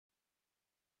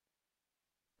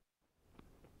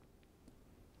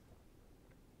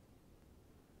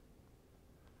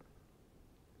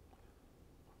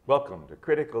Welcome to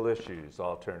Critical Issues,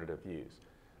 Alternative Views.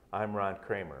 I'm Ron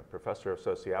Kramer, Professor of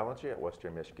Sociology at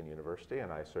Western Michigan University, and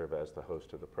I serve as the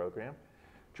host of the program.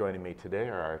 Joining me today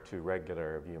are our two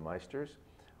regular viewmeisters.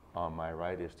 On my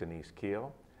right is Denise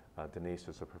Keele. Denise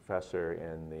is a professor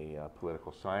in the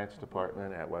Political Science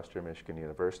Department at Western Michigan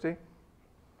University.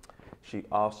 She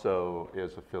also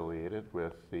is affiliated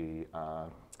with the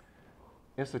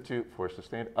Institute for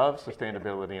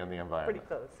Sustainability and the Environment. Pretty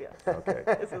close, yes. Okay.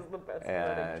 This is the best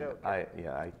worded joke.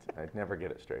 I never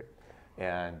get it straight.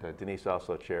 And Denise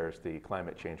also chairs the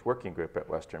Climate Change Working Group at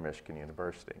Western Michigan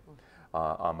University.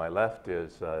 On my left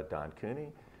is Don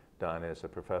Cooney. Don is a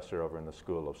professor over in the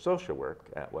School of Social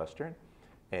Work at Western.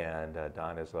 And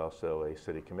Don is also a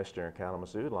city commissioner in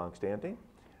Kalamazoo, longstanding,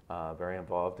 very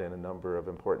involved in a number of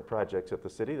important projects at the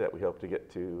city that we hope to get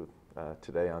to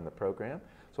today on the program.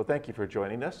 So thank you for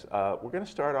joining us. We're going to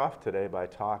start off today by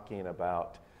talking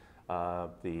about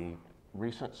the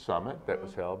recent summit that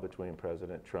was held between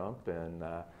President Trump and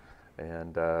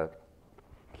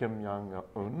Kim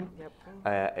Jong-un,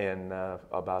 and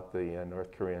about the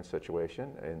North Korean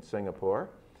situation in Singapore.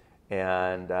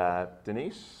 And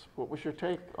Denise, what was your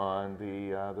take on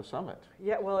the summit?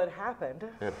 Yeah, well, it happened.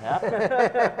 It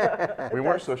happened. We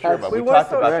weren't so sure, but we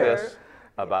talked about this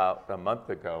about a month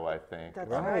ago, I think, on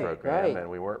the program, and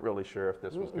we weren't really sure if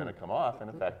this was going to come off, and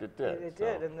in fact it did. It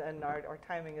did, and our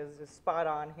timing is just spot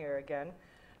on here again.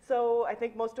 So I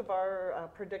think most of our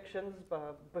predictions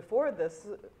before this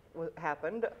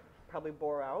happened probably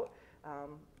bore out.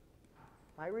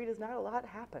 My read is not a lot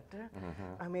happened.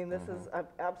 I mean, this is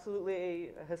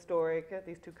absolutely historic.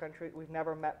 These two countries, we've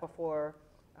never met before,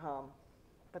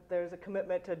 but there's a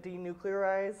commitment to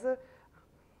denuclearize.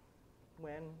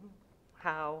 When?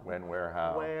 How? When, where,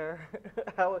 how? Where?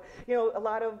 How? You know, a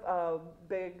lot of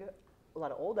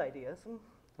old ideas,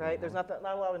 right? There's not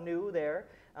a lot of new there,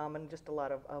 and just a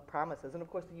lot of promises. And of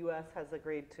course, the U.S. has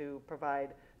agreed to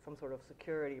provide some sort of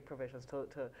security provisions to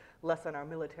lessen our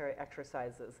military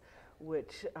exercises,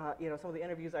 which, you know, some of the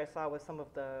interviews I saw with some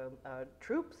of the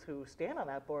troops who stand on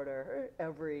that border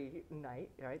every night,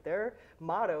 right? Their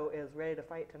motto is ready to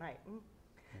fight tonight.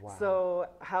 Wow. So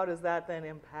how does that then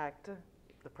impact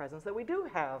the presence that we do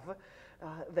have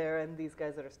there and these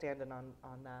guys that are standing on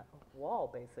that wall,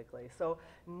 basically? So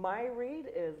my read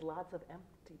is lots of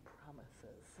empty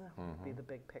promises would be the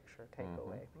big picture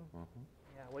takeaway.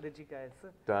 Yeah, what did you guys?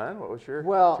 Don, what was your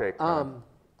take?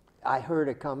 I heard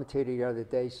a commentator the other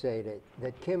day say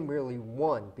that Kim really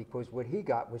won because what he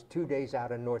got was 2 days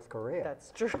out of North Korea.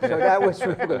 That's true. So that was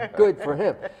really good for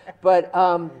him. But,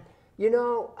 you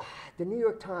know, the New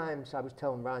York Times, I was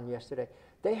telling Ron yesterday,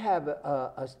 they have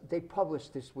they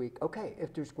published this week, okay,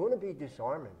 if there's going to be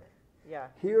disarmament,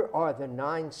 here are the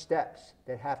 9 steps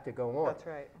that have to go on. That's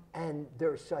right. And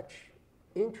there's such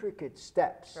intricate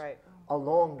steps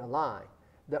along the line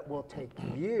that will take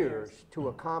years to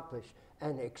accomplish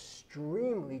and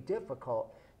extremely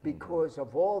difficult because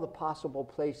of all the possible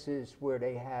places where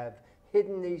they have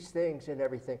hidden these things and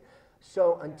everything.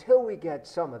 So until we get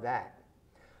some of that,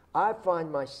 I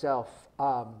find myself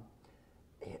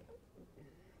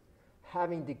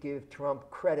having to give Trump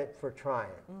credit for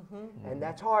trying. And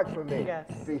that's hard for me.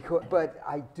 But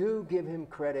I do give him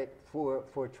credit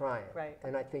for trying.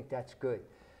 And I think that's good.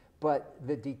 But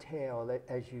the detail,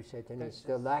 as you said, Denise,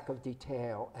 the lack of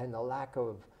detail and the lack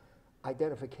of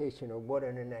identification of what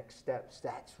are the next steps,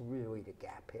 that's really the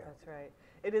gap here. That's right.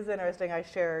 It is interesting. I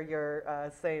share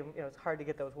your same, you know, it's hard to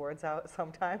get those words out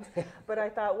sometimes. But I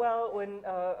thought, well, when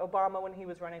Obama, when he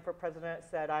was running for president,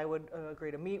 said I would agree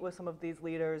to meet with some of these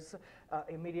leaders,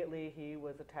 immediately he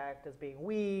was attacked as being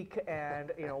weak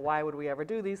and, you know, why would we ever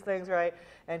do these things, right?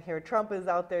 And here Trump is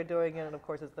out there doing it, and of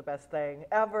course it's the best thing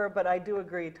ever. But I do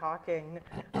agree, talking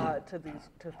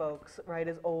to folks, right,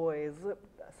 is always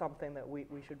something that we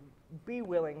should be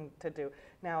willing to do.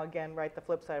 Now, again, right, the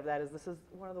flip side of that is this is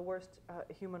one of the worst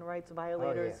human rights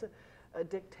violators,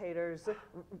 dictators,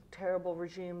 terrible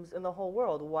regimes in the whole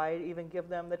world. Why even give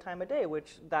them the time of day?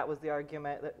 Which that was the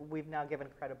argument that we've now given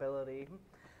credibility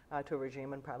to a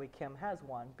regime, and probably Kim has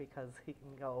one because he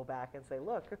can go back and say,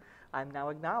 look, I'm now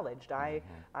acknowledged.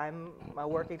 I'm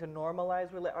working to normalize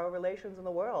our relations in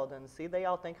the world, and see, they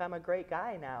all think I'm a great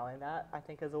guy now, and that, I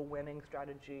think, is a winning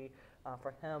strategy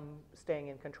for him staying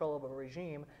in control of a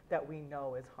regime that we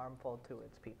know is harmful to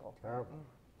its people. Terrible.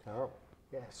 Terrible.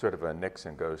 Yeah. Sort of a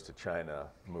Nixon goes to China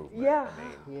movement. Yeah.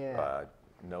 I mean,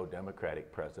 no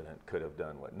Democratic president could have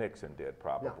done what Nixon did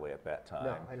probably at that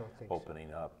time, I don't think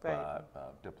opening up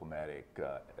diplomatic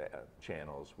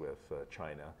channels with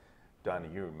China. Donna,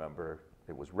 you remember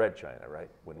it was red China, right?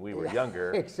 When we were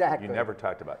younger, exactly. you never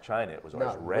talked about China. It was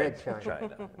always red China,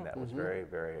 and that was very,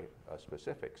 very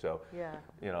specific. So,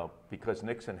 you know, because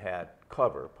Nixon had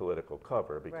cover, political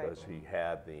cover, because he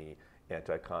had the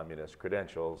anti-communist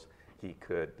credentials, he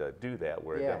could do that,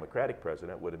 where a Democratic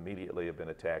president would immediately have been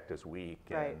attacked as weak,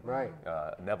 and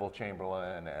Neville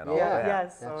Chamberlain and all that.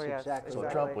 Exactly. So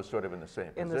Trump was sort of in the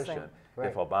same position.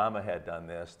 If Obama had done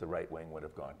this, the right wing would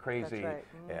have gone crazy,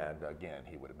 and again,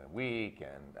 he would have been weak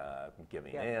and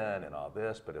giving in and all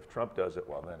this. But if Trump does it,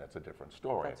 well, then it's a different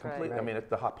story. I mean,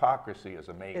 the hypocrisy is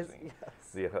amazing.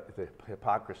 The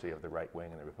hypocrisy of the right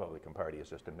wing and the Republican Party is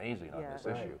just amazing on this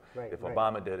issue. If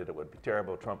Obama did it, it would be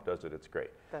terrible. Trump does it, it's great.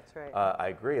 That's right. I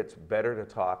agree. It's better to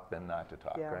talk than not to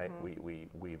talk, right?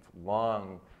 We've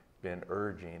long been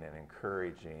urging and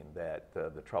encouraging that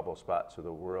the trouble spots of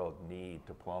the world need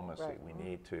diplomacy. We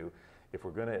need to, if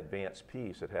we're going to advance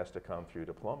peace, it has to come through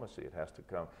diplomacy. It has to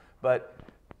come, but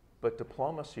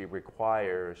diplomacy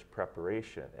requires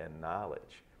preparation and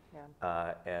knowledge,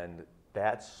 and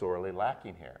that's sorely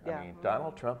lacking here. I mean,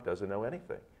 Donald Trump doesn't know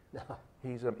anything.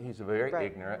 He's a very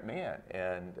ignorant man,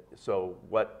 and so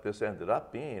what this ended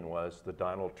up being was the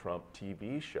Donald Trump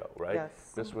TV show, right?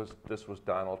 This was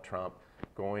Donald Trump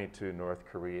going to North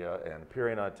Korea and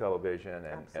appearing on television,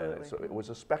 and so it was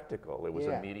a spectacle. It was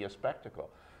a media spectacle,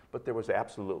 but there was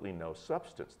absolutely no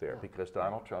substance there because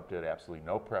Donald Trump did absolutely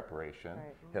no preparation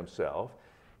himself.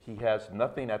 He has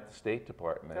nothing at the State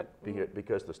Department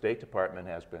because the State Department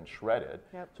has been shredded.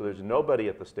 So there's nobody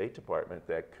at the State Department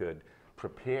that could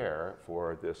prepare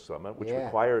for this summit, which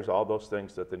requires all those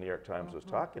things that the New York Times was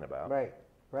talking about.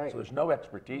 So there's no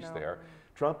expertise there.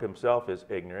 Trump himself is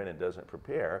ignorant and doesn't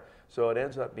prepare, so it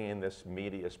ends up being this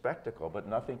media spectacle, but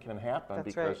nothing can happen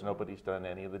because nobody's done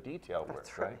any of the detail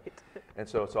work, right? And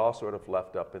so it's all sort of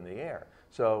left up in the air.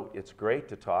 So it's great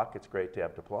to talk, it's great to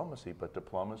have diplomacy, but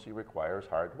diplomacy requires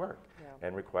hard work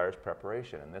and requires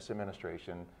preparation, and this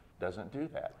administration doesn't do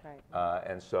that.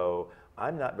 And so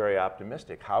I'm not very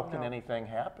optimistic. How can anything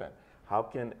happen? How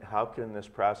can this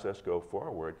process go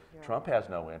forward? Trump has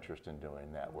no interest in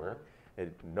doing that work.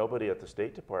 Nobody at the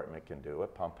State Department can do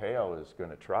it. Pompeo is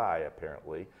going to try,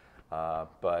 apparently,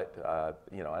 but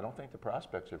you know, I don't think the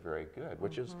prospects are very good,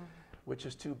 which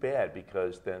is too bad,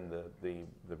 because then the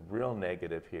real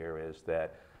negative here is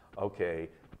that, okay,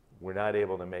 we're not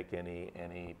able to make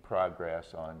any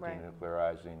progress on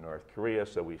denuclearizing North Korea,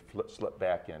 so we slip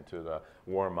back into the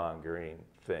warmongering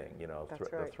thing, you know,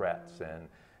 the threats, and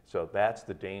so that's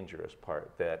the dangerous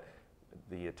part. That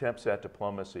the attempts at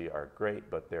diplomacy are great,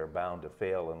 but they're bound to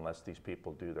fail unless these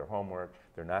people do their homework.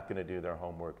 They're not going to do their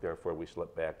homework, therefore we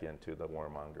slip back into the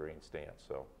warmongering stance.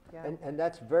 So, and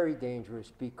that's very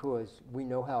dangerous, because we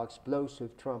know how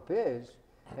explosive Trump is,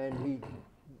 and he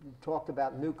talked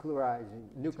about nuclear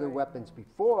weapons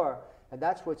before, and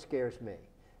that's what scares me,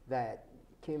 that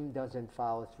Kim doesn't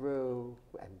follow through,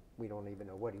 and we don't even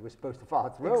know what he was supposed to follow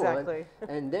through on.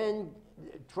 And then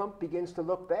Trump begins to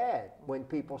look bad when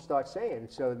people start saying,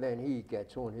 so then he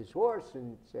gets on his horse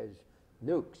and says,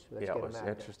 nukes, let's get them out. It was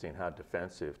interesting how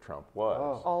defensive Trump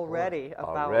was. Already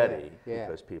about it.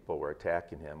 Because people were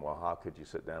attacking him. Well, how could you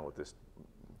sit down with this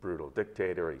brutal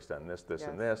dictator? He's done this, this,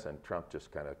 and this, and Trump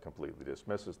just kind of completely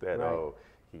dismisses that. Oh,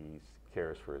 he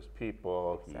cares for his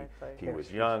people. He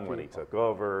was young when he took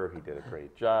over. He did a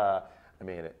great job. I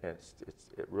mean,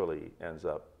 it really ends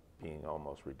up being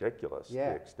almost ridiculous,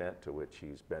 the extent to which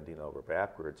he's bending over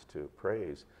backwards to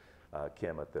praise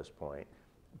Kim at this point.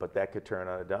 But that could turn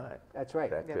on a dime. That's right.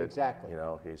 That could, exactly. You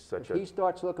know, he's such if he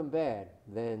starts looking bad,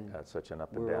 then that's such an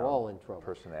up and we're down all in trouble.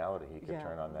 Personality. He could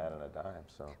turn on that on a dime.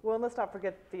 So. Well, and let's not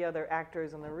forget the other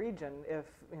actors in the region. If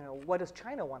you know, what does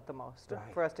China want the most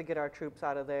for us to get our troops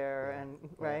out of there, and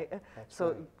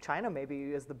so China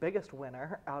maybe is the biggest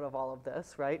winner out of all of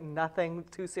this, right? Nothing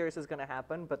too serious is going to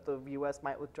happen, but the U.S.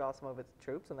 might withdraw some of its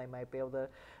troops, and they might be able to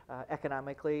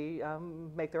economically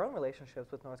make their own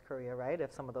relationships with North Korea, right?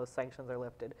 If some of those sanctions are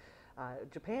lifted.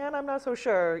 Japan, I'm not so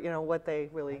sure, you know, what they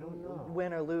really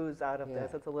win or lose out of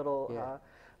this. It's a little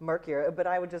murkier. But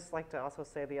I would just like to also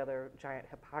say the other giant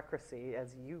hypocrisy,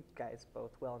 as you guys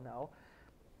both well know.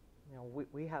 You know,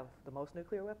 we have the most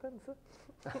nuclear weapons.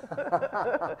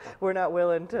 We're not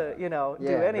willing to, you know, do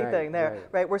anything there,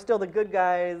 right? We're still the good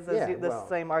guys. This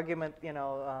same argument, you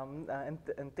know,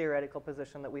 and theoretical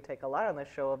position that we take a lot on this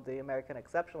show of the American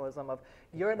exceptionalism of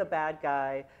you're the bad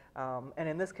guy. And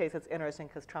in this case, it's interesting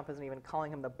because Trump isn't even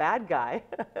calling him the bad guy,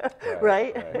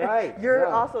 right? Right. You're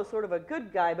also sort of a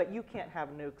good guy, but you can't have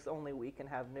nukes. Only we can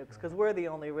have nukes because we're the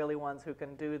only really ones who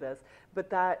can do this. But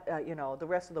that, you know, the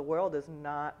rest of the world is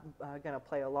not going to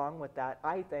play along with that,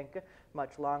 I think,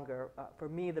 much longer. For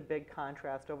me, the big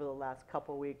contrast over the last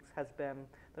couple weeks has been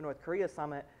the North Korea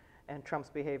summit and Trump's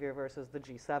behavior versus the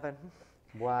G7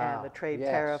 and the trade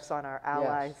tariffs on our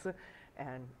allies.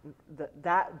 And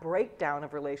that breakdown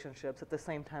of relationships at the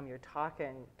same time you're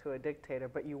talking to a dictator,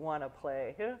 but you want to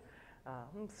play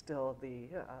still the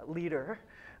leader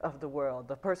of the world,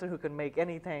 the person who can make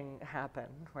anything happen,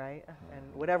 right?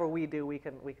 And whatever we do, we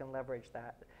can leverage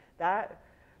that.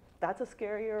 That's a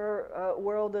scarier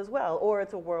world as well, or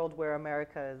it's a world where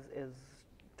America is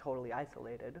totally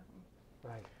isolated.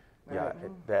 Right. Yeah,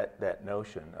 that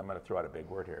notion, I'm going to throw out a big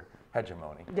word here,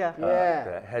 hegemony. Yeah.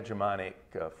 The hegemonic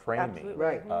framing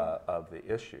Right. Of the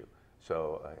issue.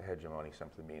 So hegemony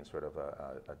simply means sort of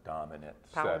a dominant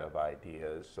Power. set of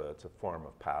ideas. So it's a form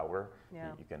of power.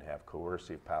 Yeah. You can have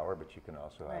coercive power, but you can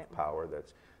also have power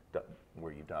that's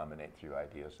where you dominate through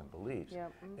ideas and beliefs.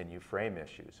 Yep. And you frame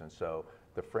issues. And so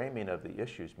the framing of the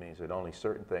issues means that only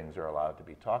certain things are allowed to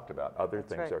be talked about. Other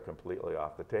things are completely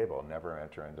off the table, never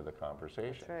enter into the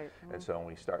conversation. That's right. And so when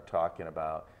we start talking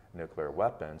about nuclear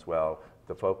weapons, well,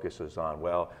 the focus is on,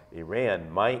 well, Iran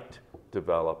might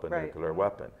develop a nuclear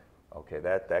weapon. Okay,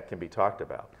 that can be talked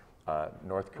about.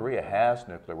 North Korea has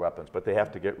nuclear weapons, but they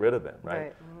have to get rid of them,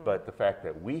 right? But the fact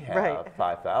that we have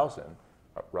 5,000,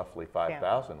 roughly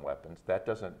 5,000 weapons,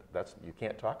 you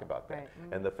can't talk about that.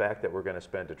 And the fact that we're going to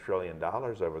spend $1 trillion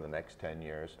over the next 10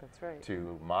 years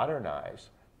to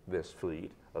modernize this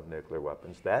fleet of nuclear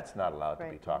weapons, that's not allowed to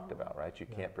be talked about, right? You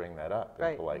can't bring that up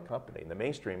in polite company. The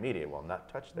mainstream media will not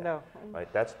touch that,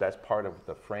 right? That's part of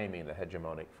the framing, the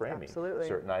hegemonic framing. Absolutely.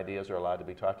 Certain ideas are allowed to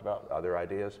be talked about, other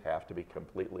ideas have to be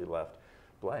completely left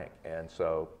blank. And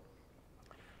so,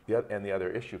 the other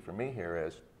issue for me here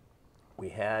is, we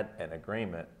had an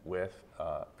agreement with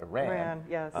Iran,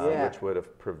 which would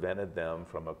have prevented them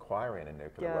from acquiring a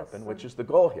nuclear weapon, which is the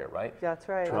goal here, right? That's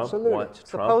right. Trump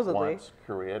wants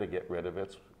Korea to get rid of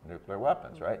its nuclear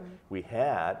weapons, right? We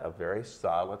had a very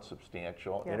solid,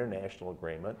 substantial international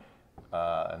agreement.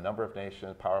 A number of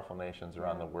nations, powerful nations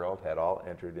around the world had all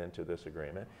entered into this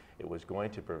agreement. It was going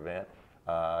to prevent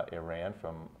Iran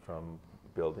from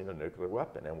building a nuclear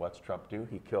weapon. And what's Trump do?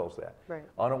 He kills that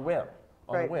on a whim.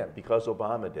 On a whim, because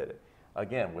Obama did it.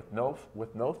 Again, with no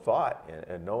thought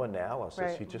and no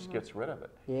analysis, he just gets rid of it.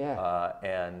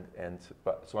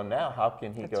 So now, how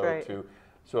can he go to?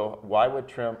 So why would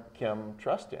Kim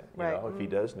trust him? You know, if he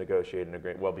does negotiate an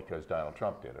agreement, well, because Donald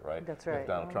Trump did it, right? That's right. If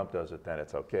Donald Trump does it, then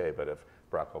it's okay. But if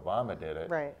Barack Obama did it,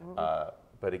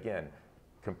 but again,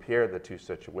 compare the two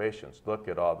situations. Look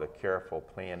at all the careful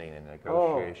planning and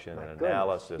negotiation and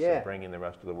analysis and bringing the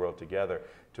rest of the world together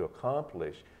to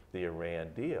accomplish the Iran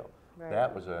deal.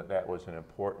 That was an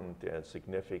important and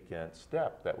significant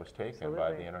step that was taken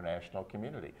by the international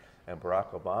community. And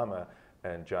Barack Obama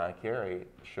and John Kerry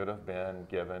should have been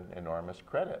given enormous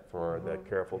credit for the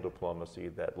careful diplomacy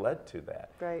that led to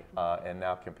that. And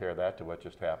now compare that to what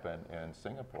just happened in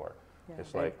Singapore.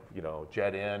 It's like, you know,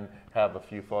 jet in, have a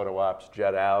few photo ops,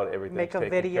 jet out, everything's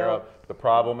taken care of. The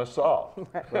problem is solved.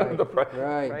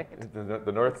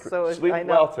 The North Korea, sleep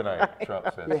well tonight, Trump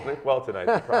said. Sleep well tonight,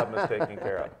 the problem is taken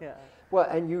care of. Well,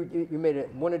 and you made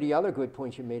it, one of the other good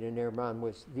points you made in there, Ron,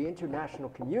 was the international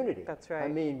community. That's right. I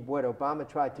mean, what Obama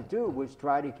tried to do was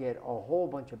try to get a whole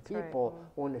bunch of people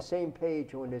on the same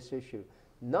page on this issue.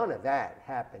 None of that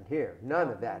happened here. None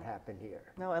of that happened here.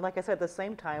 No, and like I said, at the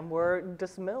same time, we're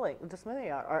dismissing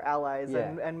our allies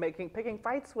and picking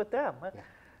fights with them.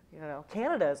 You know,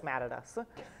 Canada is mad at us.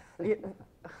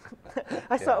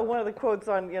 I saw one of the quotes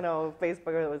on Facebook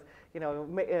that was,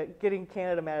 getting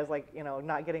Canada mad is like,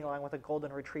 not getting along with a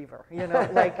golden retriever.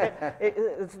 Like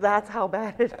that's how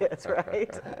bad it is,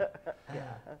 right?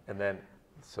 And then.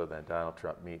 So then Donald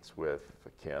Trump meets with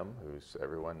Kim, who's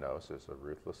everyone knows is a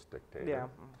ruthless dictator,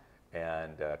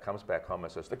 and comes back home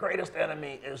and says, the greatest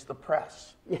enemy is the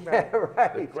press.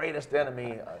 The greatest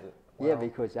enemy.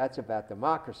 Because that's about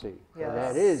democracy. And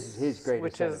that is his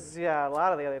greatest enemy. Which is, a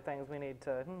lot of the other things we need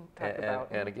to talk about.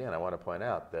 And again, I want to point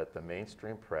out that the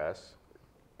mainstream press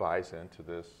buys into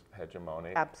this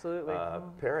hegemonic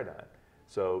paradigm.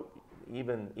 So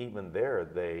even there,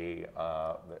 they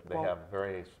have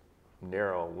very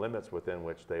narrow limits within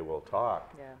which they will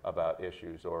talk about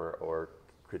issues or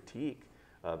critique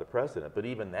the president. But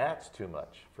even that's too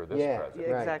much for this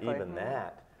president. Exactly. Even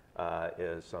that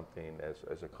is something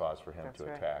as a cause for him to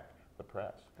attack the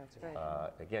press. That's right.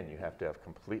 Again, you have to have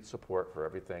complete support for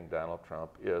everything Donald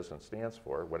Trump is and stands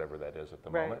for, whatever that is at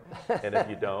the moment. And if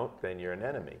you don't, then you're an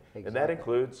enemy. Exactly. And that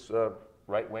includes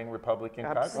right-wing Republican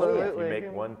congressmen. If you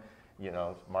make one, you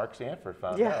know, Mark Sanford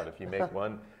found out, if you make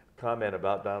one comment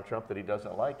about Donald Trump that he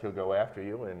doesn't like, he'll go after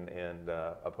you and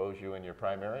oppose you in your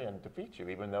primary and defeat you,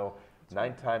 even though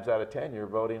 9 times out of 10 you're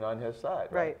voting on his side.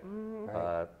 Right.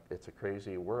 It's a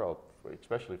crazy world,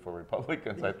 especially for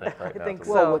Republicans, I think, right now. I think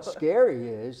so. Well, what's scary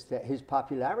is that his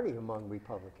popularity among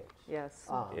Republicans. Yes.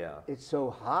 It's so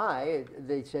high.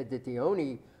 They said that the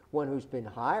only one who's been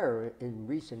higher in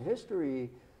recent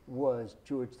history was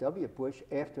George W. Bush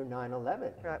after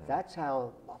 9/11. Right. That's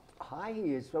how high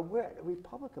he is. So we're the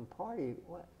Republican Party.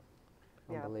 What?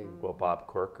 Unbelievable. Well, Bob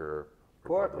Corker,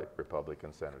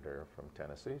 Republican senator from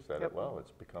Tennessee, said it well.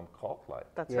 It's become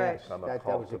cult-like. That's right. It's become a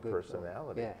cult of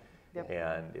personality.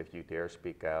 And if you dare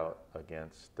speak out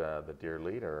against the dear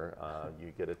leader,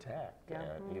 you get attacked,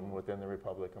 even within the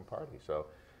Republican Party. So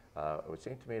it would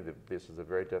seem to me that this is a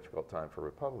very difficult time for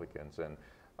Republicans. And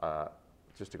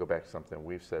just to go back to something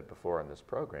we've said before in this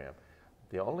program,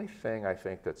 the only thing I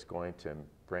think that's going to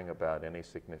bring about any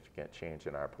significant change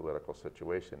in our political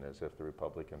situation is if the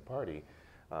Republican Party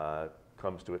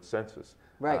comes to its senses,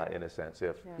 in a sense.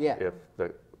 If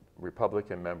the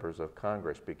Republican members of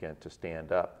Congress begin to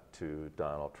stand up to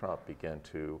Donald Trump, begin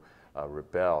to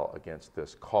rebel against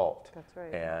this cult,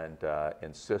 and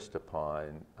insist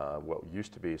upon what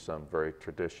used to be some very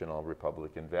traditional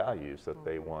Republican values that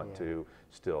they want to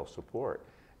still support.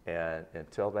 And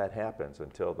until that happens,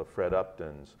 until the Fred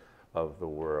Uptons of the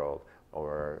world,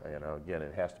 or, you know, again,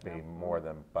 it has to be more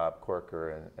than Bob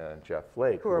Corker and Jeff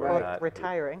Flake, who are both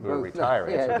retiring. Who are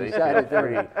retiring, so they feel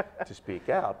free to speak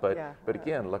out. But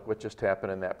again, look what just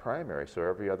happened in that primary. So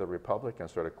every other Republican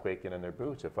sort of quaking in their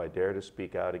boots. If I dare to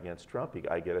speak out against Trump,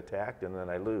 I get attacked and then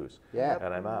I lose,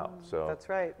 and I'm out. So that's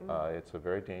right. It's a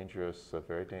very dangerous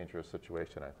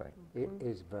situation, I think. It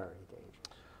is very dangerous.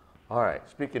 All right,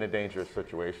 speaking of dangerous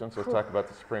situations, let's talk about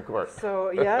the Supreme Court.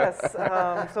 So, yes.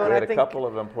 So we had a couple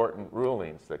of important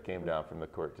rulings that came down from the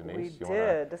court, Denise. We you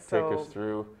did. Take us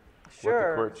through what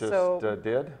the court just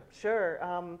did?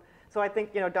 Sure. So I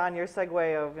think, Don, your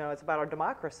segue of, it's about our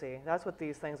democracy. That's what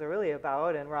these things are really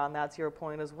about. And Ron, that's your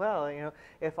point as well.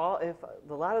 If a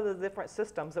lot of the different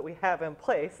systems that we have in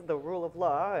place, the rule of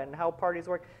law and how parties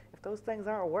work, if those things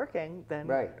aren't working, then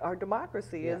our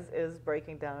democracy is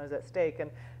breaking down, is at stake.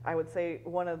 And I would say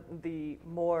one of the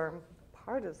more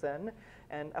partisan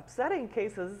and upsetting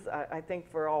cases, I think,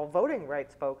 for all voting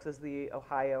rights folks is the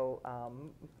Ohio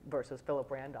versus Philip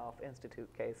Randolph Institute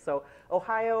case. So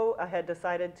Ohio had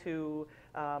decided to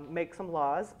make some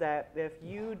laws that if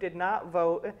you did not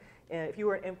vote, if you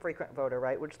were an infrequent voter,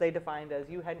 right, which they defined as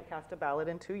you hadn't cast a ballot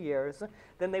in 2 years,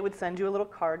 then they would send you a little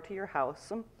card to your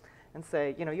house and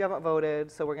say, you haven't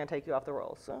voted, so we're going to take you off the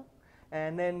rolls.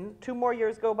 And then 2 more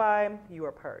years go by, you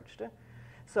are purged.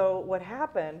 So what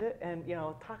happened, and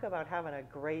talk about having a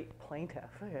great plaintiff,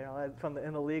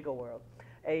 in the legal world.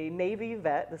 A Navy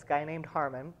vet, this guy named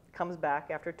Harmon, comes back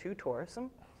after 2 tours,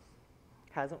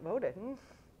 hasn't voted.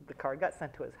 The card got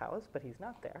sent to his house, but he's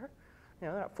not there.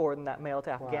 They're not forwarding that mail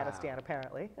to Afghanistan,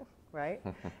 apparently, right?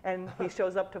 And he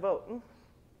shows up to vote.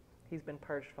 He's been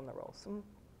purged from the rolls,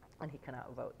 and he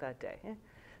cannot vote that day.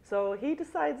 So he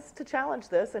decides to challenge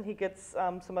this, and he gets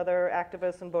some other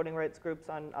activists and voting rights groups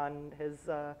on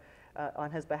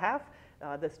his behalf.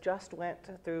 This just went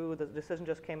through, the decision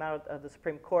just came out of the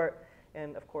Supreme Court,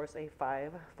 and of course a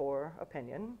 5-4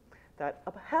 opinion that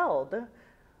upheld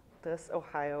this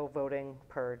Ohio voting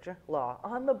purge law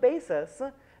on the basis,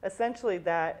 essentially,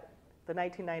 that the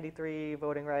 1993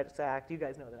 Voting Rights Act, you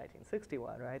guys know the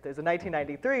 1961, right? There's a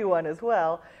 1993 one as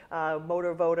well.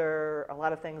 Motor voter, a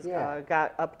lot of things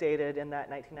got updated in that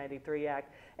 1993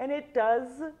 Act. And it does,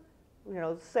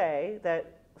 say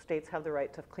that states have the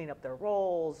right to clean up their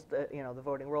rolls, the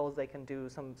voting rolls, they can do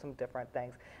some different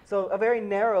things. So a very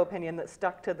narrow opinion that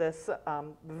stuck to this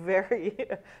very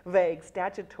vague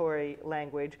statutory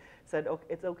language said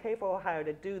it's okay for Ohio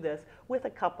to do this with a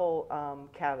couple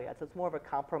caveats. It's more of a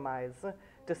compromise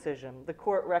decision. The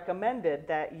court recommended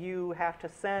that you have to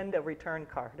send a return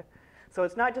card. So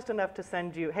it's not just enough to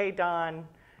send you, hey, Don,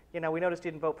 we noticed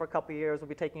you didn't vote for a couple of years. We'll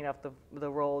be taking off the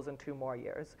rolls in 2 more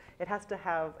years. It has to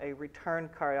have a return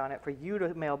card on it for you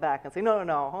to mail back and say,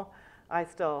 no, I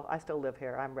still live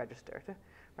here. I'm registered,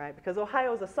 right? Because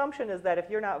Ohio's assumption is that if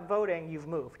you're not voting, you've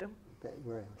moved.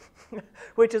 Right.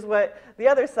 Which is what the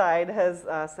other side has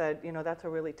said, that's a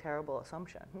really terrible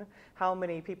assumption. How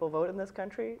many people vote in this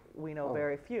country? We know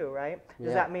very few, right?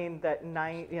 Does that mean that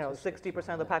 60%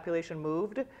 of the population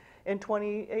moved? In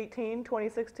 2018,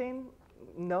 2016,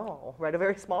 no, right? A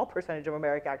very small percentage of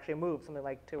America actually moved, something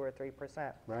like 2 or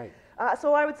 3%. Right.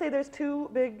 So I would say there's two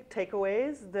big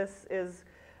takeaways. This is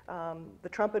the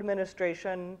Trump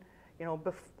administration. You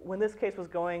know, when this case was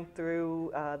going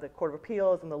through the Court of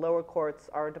Appeals and the lower courts,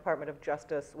 our Department of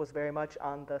Justice was very much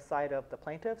on the side of the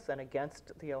plaintiffs and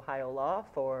against the Ohio law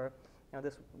for, you know,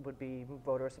 this would be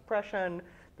voter suppression.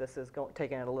 This is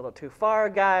taking it a little too far,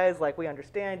 guys. Like, we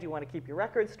understand you want to keep your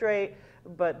record straight,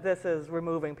 but this is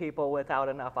removing people without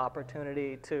enough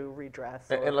opportunity to redress.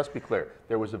 And let's be clear,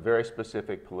 there was a very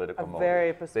specific political motive.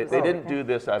 Very specific. They didn't do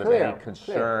this out of any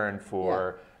concern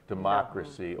for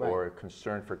democracy or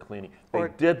concern for cleaning. They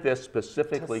did this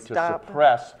specifically to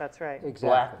suppress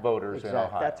black voters in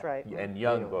Ohio. That's right. And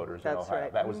young voters in Ohio.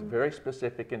 That was the very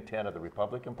specific intent of the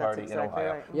Republican Party in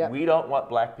Ohio. Right. Yep. We don't want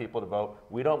black people to vote.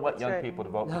 We don't want young people to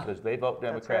vote because they vote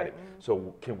Democratic.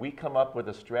 So can we come up with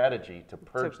a strategy to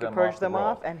purge them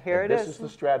off? And here it is. This is the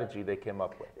strategy they came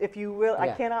up with. If you will, I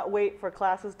cannot wait for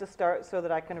classes to start so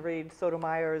that I can read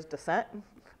Sotomayor's dissent.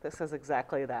 This is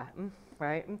exactly that.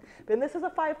 Right? And this is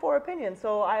a 5-4 opinion,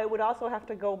 so I would also have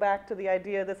to go back to the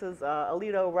idea this is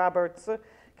Alito, Roberts,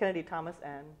 Kennedy, Thomas,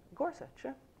 and Gorsuch.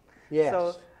 Yes.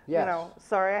 So, you know,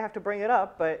 sorry I have to bring it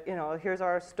up, but, you know, here's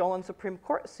our stolen Supreme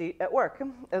Court seat at work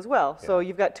as well. So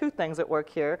you've got two things at work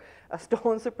here, a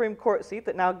stolen Supreme Court seat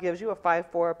that now gives you a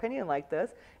 5-4 opinion like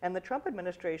this, and the Trump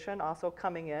administration also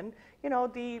coming in. You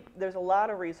know, there's a lot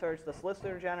of research. The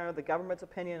Solicitor General, the government's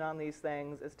opinion on these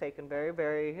things is taken very,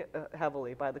 very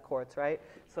heavily by the courts, right?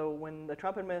 So when the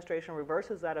Trump administration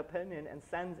reverses that opinion and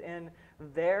sends in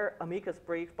their amicus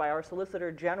brief by our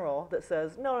Solicitor General that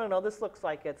says, no, this looks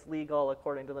like it's legal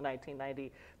according to the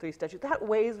 1993 statute, that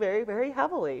weighs very, very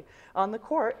heavily on the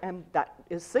court, and that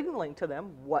is signaling to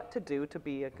them what to do to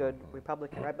be a good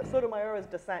Republican, right? But Sotomayor's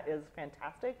dissent is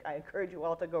fantastic. I encourage you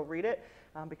all to go read it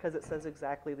because it says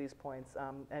exactly these points.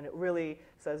 And it really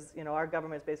says, you know, our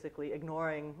government is basically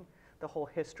ignoring the whole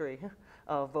history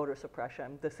of voter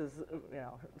suppression. This is, you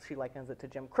know, she likens it to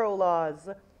Jim Crow laws,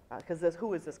 because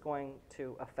who is this going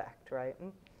to affect, right?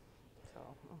 So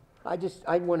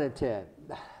I wanted to,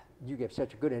 you gave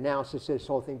such a good analysis of this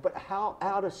whole thing, but how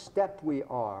out of step we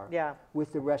are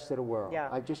with the rest of the world.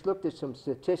 I just looked at some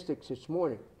statistics this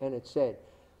morning, and it said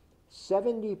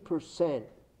 70%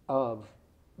 of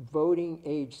voting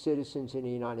age citizens in the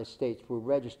United States were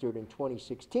registered in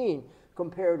 2016,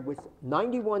 compared with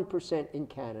 91% in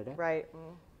Canada. Right.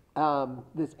 And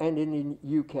in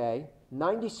the UK,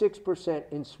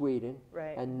 96% in Sweden,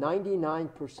 and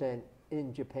 99%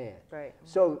 in Japan. Right.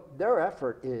 So their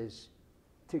effort is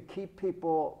to keep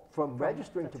people from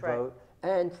registering to vote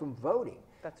and from voting.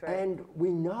 That's right. And we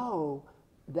know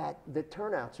that the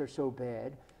turnouts are so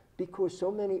bad because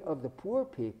so many of the poor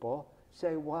people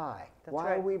say, why?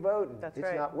 Why are we voting?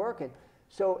 It's not working.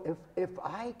 So if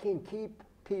I can keep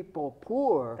people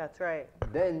poor,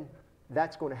 then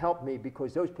that's going to help me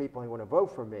because those people are going to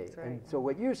vote for me. And so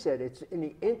what you said, it's in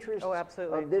the interest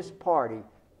of this party,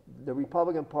 the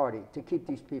Republican Party, to keep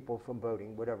these people from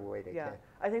voting whatever way they can.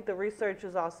 I think the research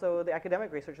is also, the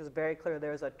academic research is very clear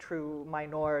there's a true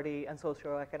minority and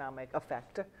socioeconomic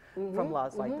effect from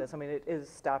laws like this. I mean, it is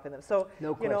stopping them. So,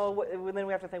 you know, then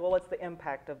we have to think, well, what's the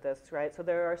impact of this, right? So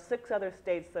there are 6 other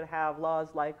states that have laws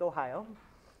like Ohio,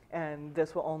 and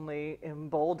this will only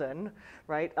embolden,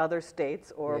 right, other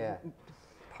states or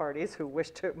parties who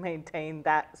wish to maintain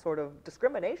that sort of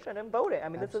discrimination in voting. I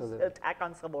mean, this is an attack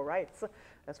on civil rights,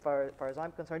 as far as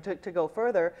I'm concerned, to go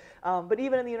further. But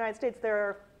even in the United States, there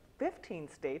are 15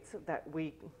 states that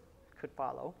we could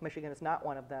follow. Michigan is not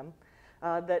one of them,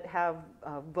 that have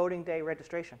voting day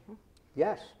registration.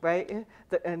 Yes. Right?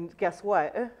 And guess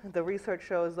what? The research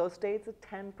shows those states a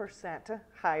 10%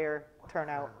 higher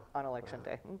turnout on election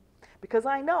day. Because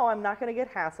I know I'm not going to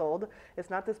get hassled.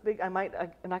 It's not this big, I'm not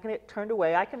going to get turned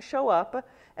away. I can show up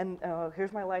and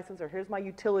here's my license or here's my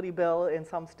utility bill in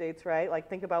some states, right? Like,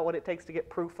 think about what it takes to get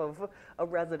proof of a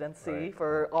residency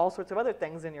for all sorts of other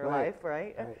things in your life,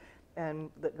 right? And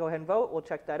go ahead and vote. We'll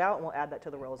check that out and we'll add that to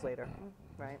the rolls later,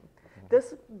 right?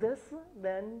 This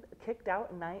then kicked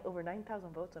out over 9,000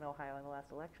 votes in Ohio in the last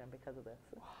election because of this.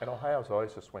 And Ohio's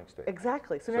always a swing state.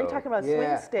 Exactly. So now you're talking about a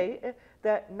swing state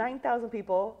that 9,000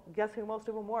 people, guess who most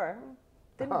of them were,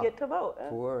 didn't get to vote.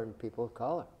 Poor and people of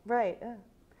color. Right.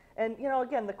 And, you know,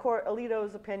 again, the court,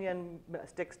 Alito's opinion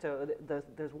sticks to,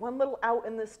 there's one little out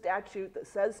in this statute that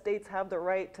says states have the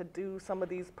right to do some of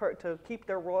these, to keep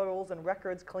their rolls and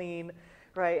records clean.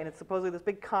 right? And it's supposedly this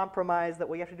big compromise that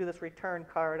we have to do this return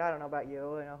card. I don't know about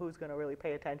you, who's going to really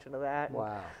pay attention to that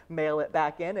and mail it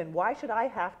back in? And why should I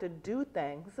have to do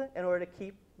things in order to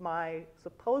keep my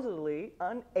supposedly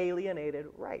unalienated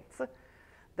rights?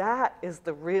 That is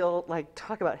the real, like,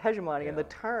 talk about hegemony and the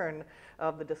turn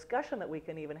of the discussion that we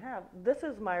can even have. This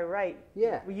is my right.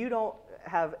 Yeah. You don't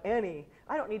have any,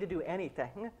 I don't need to do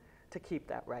anything to keep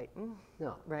that right.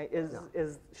 No. Right,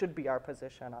 should be our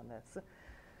position on this.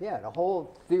 Yeah, the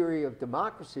whole theory of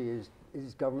democracy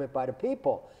is government by the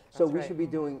people. So we should be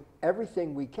doing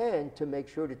everything we can to make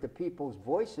sure that the people's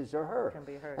voices are heard. Can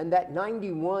be heard. And that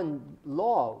 91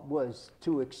 law was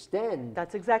to extend.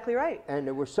 That's exactly right. And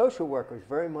there were social workers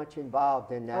very much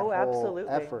involved in that whole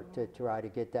effort to try to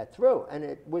get that through. And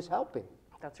it was helping.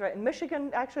 That's right. In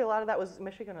Michigan, actually, a lot of that was,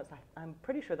 Michigan was, I'm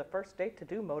pretty sure, the first state to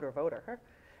do motor voter.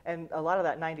 And a lot of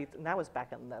that and that was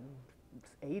back in the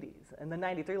 80s. And the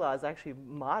 93 law is actually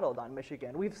modeled on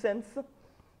Michigan. We've since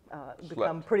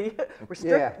become pretty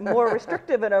more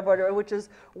restrictive in our voter, which is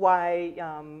why,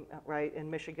 right,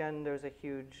 in Michigan, there's a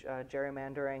huge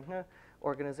gerrymandering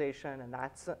organization, and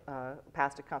that's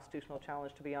passed a constitutional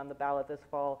challenge to be on the ballot this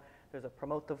fall. There's a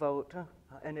Promote the Vote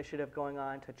initiative going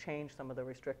on to change some of the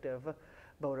restrictive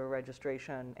voter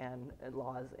registration and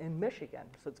laws in Michigan.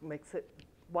 So it makes it,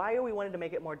 why are we wanting to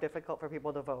make it more difficult for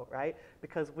people to vote, right?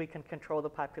 Because we can control the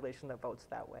population that votes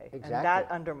that way. Exactly. And that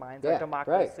undermines our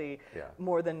democracy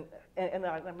more than, and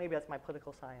maybe that's my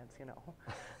political science,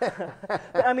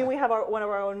 But, I mean, we have one of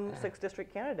our own 6th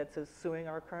district candidates is suing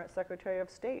our current Secretary of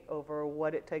State over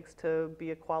what it takes to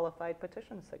be a qualified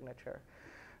petition signature.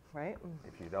 Right?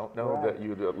 If you don't know that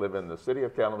you live in the city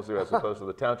of Kalamazoo as opposed to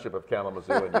the township of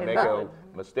Kalamazoo, and you make a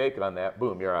mistake on that,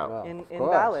 boom, you're out. Well,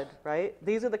 invalid, right?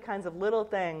 These are the kinds of little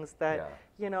things that,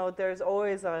 there's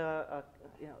always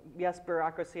yes,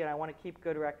 bureaucracy, and I want to keep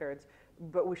good records,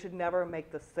 but we should never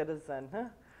make the citizen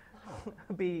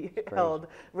be held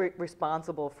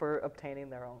responsible for obtaining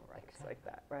their own rights like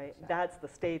that, right? That's the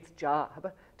state's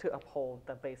job, to uphold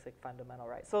the basic fundamental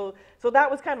rights. So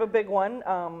that was kind of a big one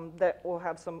that will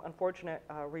have some unfortunate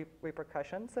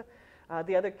repercussions.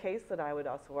 The other case that I would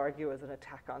also argue is an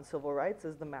attack on civil rights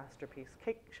is the Masterpiece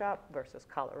Cake Shop versus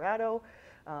Colorado.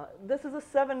 This is a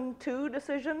 7-2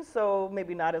 decision, so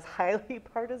maybe not as highly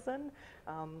partisan,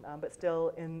 but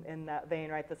still in that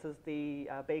vein, right? This is the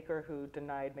baker who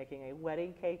denied making a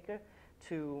wedding cake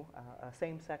to a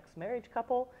same-sex marriage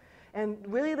couple. And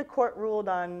really the court ruled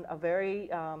on a very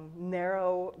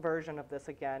narrow version of this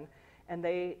again, and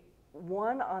they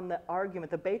won on the argument,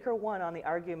 the baker won on the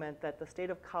argument that the state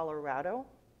of Colorado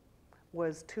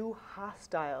was too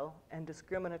hostile and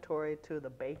discriminatory to the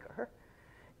baker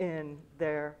in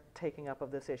their taking up of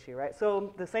this issue, right?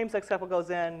 So the same-sex couple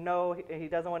goes in, no, he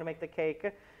doesn't want to make the cake,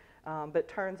 but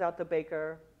turns out the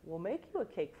baker will make you a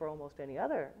cake for almost any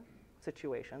other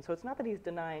situation. So it's not that he's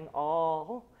denying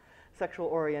all sexual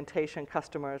orientation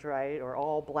customers, right, or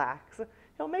all blacks.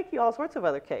 He'll make you all sorts of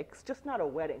other cakes, just not a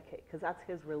wedding cake, because that's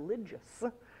his religious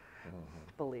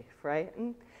belief, right?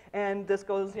 And this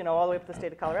goes, all the way up to the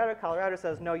state of Colorado. Colorado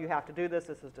says, no, you have to do this.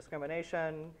 This is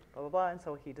discrimination, blah, blah, blah. And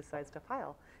so he decides to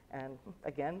file. And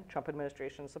again, Trump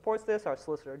administration supports this. Our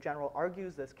Solicitor General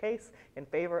argues this case in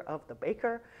favor of the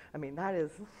baker. I mean, that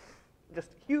is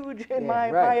just huge in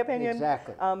my opinion.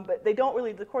 Exactly. But they don't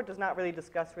really, the court does not really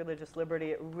discuss religious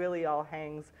liberty. It really all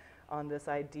hangs on this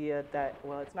idea that,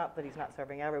 well, it's not that he's not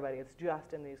serving everybody, it's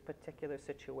just in these particular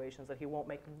situations that he won't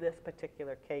make this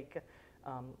particular cake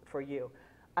for you.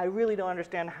 I really don't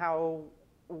understand how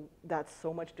that's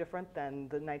so much different than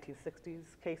the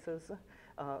 1960s cases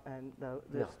and the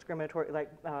discriminatory,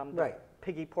 like the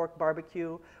piggy pork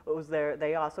barbecue. What was there?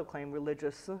 They also claim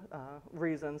religious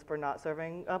reasons for not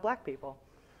serving black people,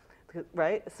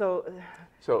 right? So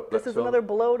this is another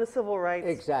blow to civil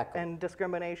rights and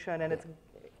discrimination, and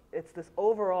it's this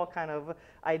overall kind of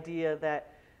idea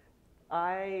that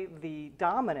the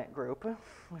dominant group,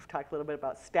 we've talked a little bit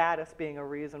about status being a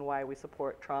reason why we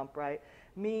support Trump, right?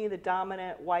 Me, the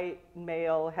dominant white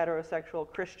male heterosexual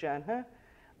Christian,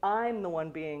 I'm the one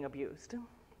being abused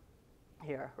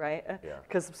here, right?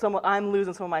 Because I'm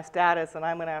losing some of my status, and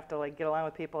I'm going to have to get along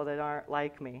with people that aren't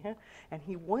like me. And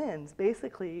he wins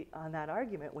basically on that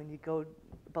argument when you go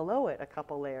below it a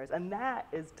couple layers, and that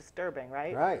is disturbing,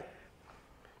 right? Right.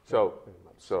 So,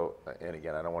 and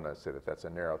again, I don't want to say that that's a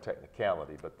narrow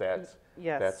technicality, but that's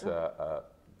the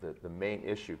main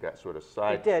issue got sort of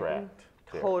sidetracked.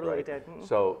 Totally did.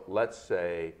 So let's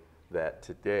say that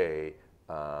today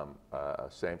a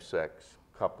same-sex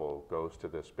couple goes to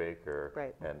this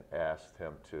baker and asks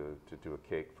him to do a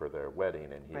cake for their wedding,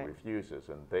 and he refuses,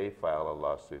 and they file a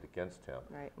lawsuit against him.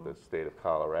 The state of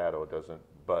Colorado doesn't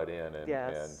butt in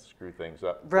and screw things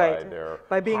up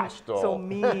by being hostile, so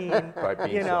mean. by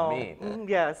being so mean.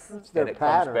 Yes. And it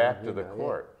comes back to the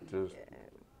court.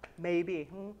 Maybe.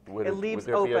 It leaves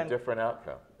open. Would there be a different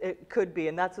outcome? It could be,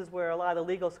 and that's where a lot of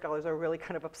the legal scholars are really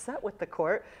kind of upset with the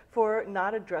court for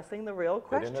not addressing the real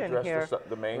question here. They didn't address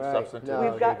the main substantive. No,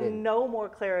 we've gotten no more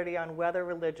clarity on whether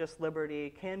religious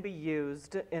liberty can be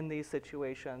used in these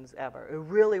situations ever. It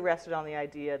really rested on the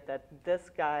idea that this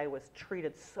guy was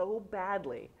treated so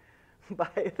badly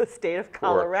by the state of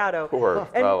Colorado. Poor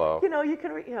fellow. You know, you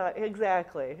can,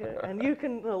 exactly. And you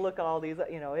can look at all these,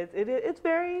 you know, it's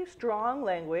very strong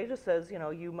language. It says, you know,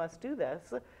 you must do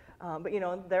this. But, you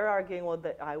know, they're arguing, well,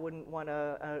 that I wouldn't want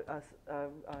a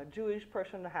Jewish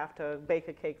person to have to bake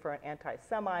a cake for an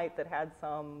anti-Semite that had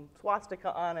some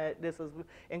swastika on it. This is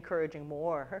encouraging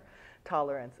more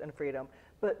tolerance and freedom.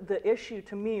 But the issue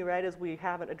to me, right, is we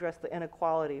haven't addressed the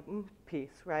inequality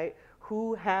piece, right?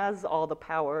 Who has all the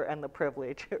power and the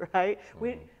privilege, right?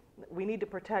 We need to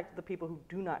protect the people who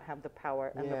do not have the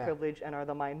power and the privilege and are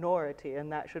the minority,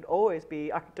 and that should always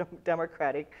be our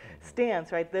democratic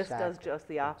stance, right? This does just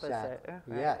the opposite.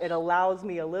 Right? It allows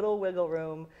me a little wiggle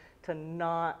room to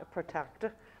not protect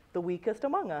the weakest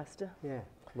among us.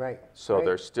 So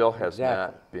there still has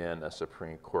not been a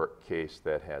Supreme Court case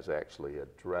that has actually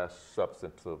addressed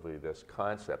substantively this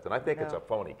concept, and I think it's a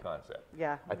phony concept.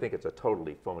 I think it's a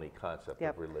totally phony concept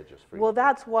of religious freedom. Well,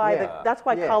 that's why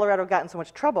Colorado got in so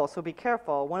much trouble. So be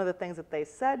careful. One of the things that they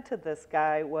said to this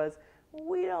guy was,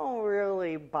 we don't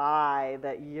really buy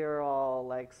that you're all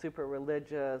like super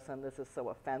religious and this is so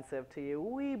offensive to you.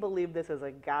 We believe this is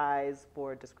a guise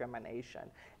for discrimination.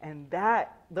 And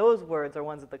those words are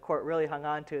ones that the court really hung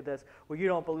on to. This, well, you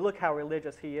don't look how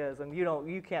religious he is, and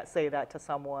you can't say that to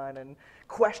someone and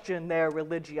question their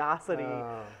religiosity.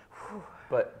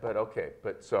 But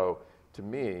so to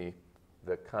me,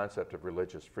 the concept of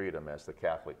religious freedom, as the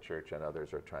Catholic Church and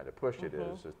others are trying to push it,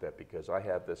 is that because I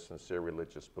have this sincere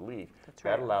religious belief,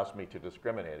 that allows me to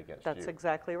discriminate against you. That's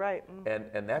exactly right.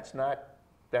 And that's not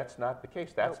the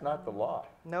case. That's not the law.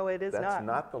 No, it is not. That's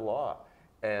not the law.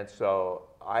 And so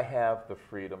I have the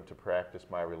freedom to practice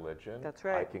my religion. That's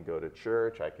right. I can go to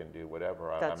church. I can do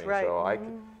whatever. That's right. So I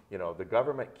can, you know, the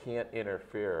government can't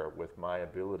interfere with my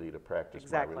ability to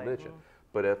practice my religion.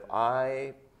 But if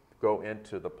I go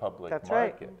into the public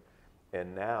market,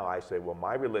 and now I say, well,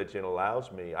 my religion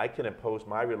allows me, I can impose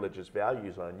my religious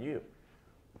values on you.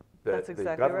 That's exactly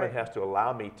the government has to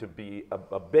allow me to be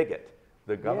a bigot.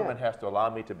 The government has to allow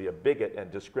me to be a bigot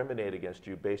and discriminate against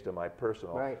you based on my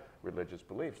personal religious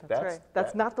beliefs.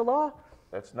 That's not the law.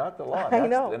 That's not the law. I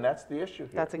know. And that's the issue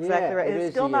here. That's exactly right.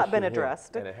 It's still not been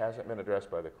addressed. And it hasn't been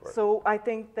addressed by the court. So I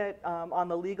think that on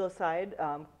the legal side,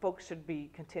 folks should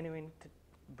be continuing to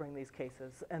bring these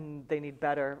cases, and they need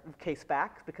better case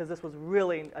facts, because this was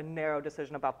really a narrow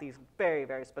decision about these very,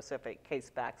 very specific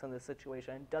case facts in this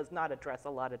situation. It does not address a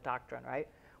lot of doctrine, right?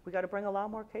 We got to bring a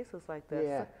lot more cases like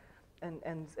this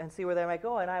and see where they might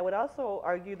go. And I would also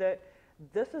argue that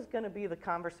this is going to be the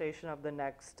conversation of the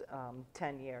next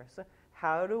 10 years.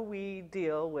 How do we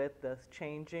deal with this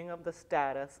changing of the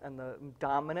status and the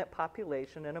dominant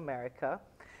population in America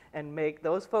and make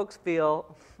those folks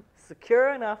feel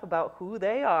secure enough about who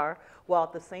they are, while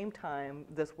at the same time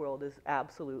this world is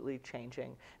absolutely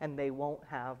changing and they won't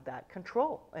have that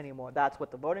control anymore. That's what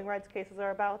the voting rights cases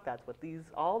are about. That's what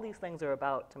all these things are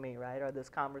about to me, right? Or this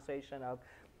conversation of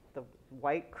the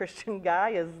white Christian guy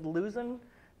is losing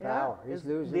power. He's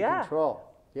losing control.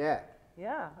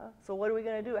 So what are we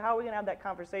going to do? How are we going to have that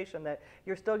conversation that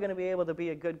you're still going to be able to be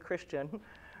a good Christian,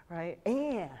 right?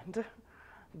 And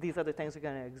these other things are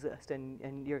going to exist,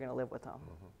 and you're going to live with them.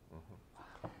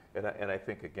 And I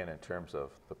think, again, in terms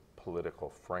of the political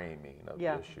framing of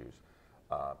the issues,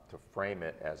 to frame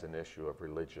it as an issue of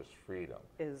religious freedom,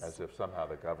 as if somehow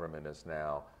the government is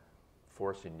now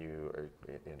forcing you or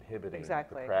inhibiting the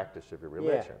practice of your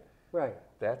religion.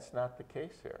 That's not the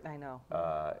case here. I know.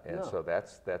 So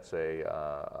that's a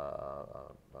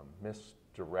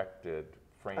misdirected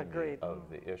framing of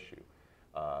the issue.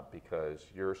 Because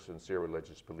your sincere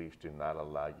religious beliefs do not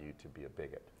allow you to be a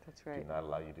bigot. That's right. Do not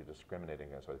allow you to discriminate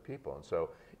against other people. And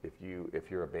so if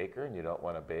you're a baker and you don't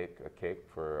want to bake a cake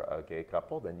for a gay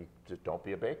couple, then you just don't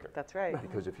be a baker. That's right.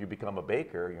 Because if you become a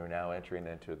baker, you're now entering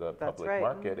into the public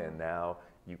market, and now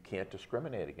you can't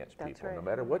discriminate against That's people. right. No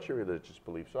matter what your religious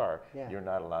beliefs are, Yeah. you're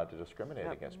not allowed to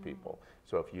discriminate against people.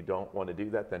 So if you don't want to do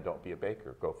that, then don't be a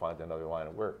baker. Go find another line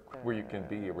of work where you can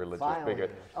be a religious Violent.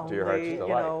 bigot to your heart's Only,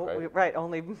 delight, right?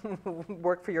 only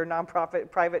work for your nonprofit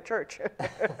private church.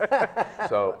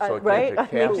 So again, right? to I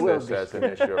cast mean- this as an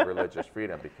issue of religious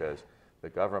freedom, because the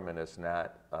government is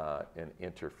not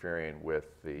interfering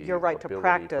with the Your right to ability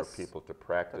practice. for people to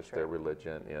practice That's their right.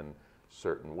 religion in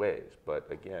certain ways.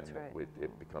 But again, That's right.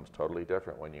 it becomes totally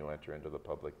different when you enter into the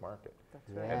public market. That's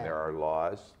right. And there are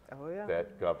laws Oh, yeah.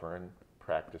 that govern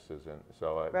practices, and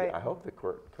so Right. I hope the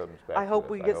court comes back. I to hope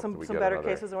this. we I get hope some we better another-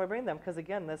 cases and we bring them, because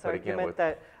again, this But again, argument with-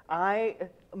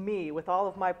 that me, with all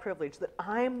of my privilege, that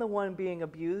I'm the one being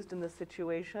abused in this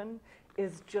situation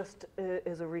is just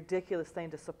is a ridiculous thing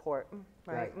to support,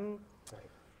 right? Right. Mm.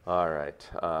 All right.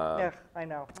 Yeah, I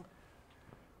know.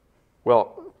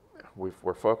 Well,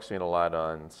 we're focusing a lot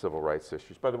on civil rights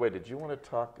issues. By the way, did you want to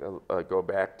talk, go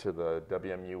back to the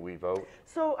WMU We Vote?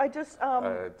 So I just,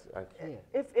 Yeah.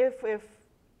 if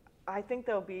I think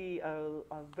there'll be a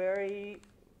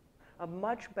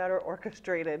much better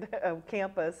orchestrated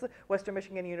campus, Western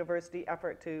Michigan University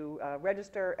effort to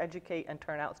register, educate, and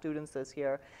turn out students this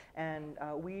year. And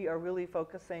we are really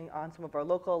focusing on some of our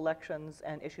local elections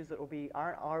and issues that will be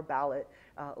on our ballot,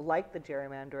 like the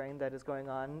gerrymandering that is going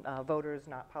on, voters,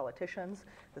 not politicians.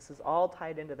 This is all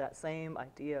tied into that same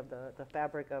idea of the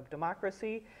fabric of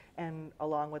democracy, and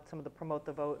along with some of the promote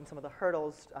the vote and some of the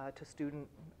hurdles to student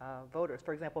voters.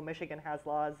 For example, Michigan has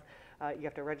laws, you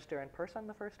have to register in person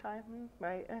the first time,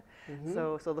 right?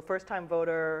 So the first time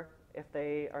voter, if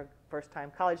they are first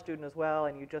time college student as well,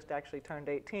 and you just actually turned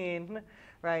 18,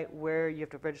 right, where you have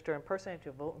to register in person, you have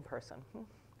to vote in person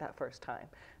that first time.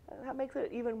 That makes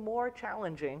it even more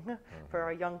challenging for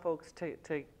our young folks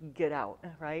to get out,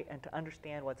 right, and to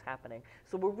understand what's happening.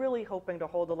 So we're really hoping to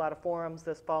hold a lot of forums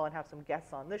this fall and have some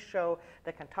guests on this show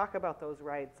that can talk about those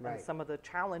rights and some of the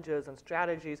challenges and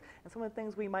strategies and some of the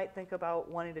things we might think about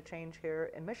wanting to change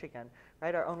here in Michigan,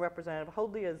 right? Our own Representative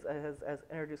Hoadley has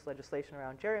introduced legislation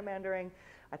around gerrymandering.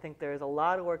 I think there's a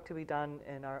lot of work to be done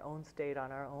in our own state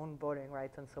on our own voting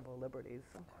rights and civil liberties.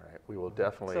 All right, we will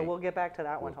definitely. So we'll get back to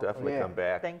that one. We'll definitely come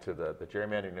back Thank to the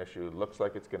gerrymandering issue. Looks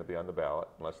like it's going to be on the ballot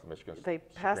unless the Michigan They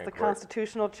passed the Supreme Court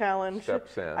constitutional challenge.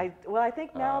 steps in. I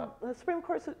think now the Supreme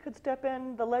Court could step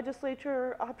in. The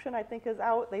legislature option, I think, is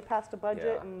out. They passed a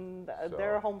budget, Yeah, and so-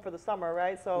 they're home for the summer,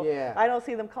 right? So Yeah. I don't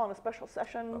see them calling a special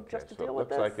session Okay, just to so deal it with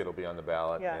looks this. like it'll be on the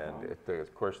ballot, Yeah. and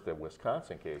of course the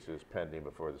Wisconsin case is pending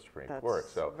before the Supreme That's Court.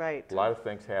 So right. a lot of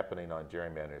things happening on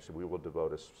gerrymandering, so we will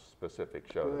devote a specific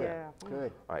show to Good. that. Yeah.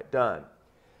 Good. All right, Don,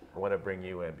 I want to bring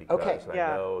you in because Okay. I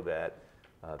Yeah. know that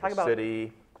Talk the about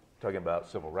city, talking about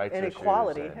civil rights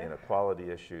inequality. issues and inequality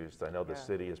issues, I know the Yeah.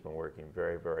 city has been working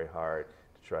very, very hard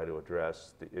to try to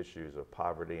address the issues of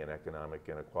poverty and economic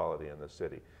inequality in the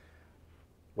city.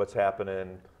 What's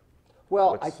happening?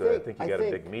 Well, I I think think you got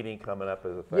a big meeting coming up,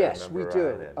 as if I yes, we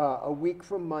remember. do. and- A week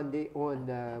from Monday on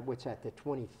what's that, the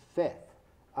 25th.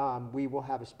 We will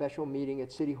have a special meeting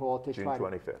at City Hall to June try to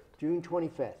 25th. June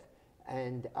 25th,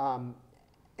 and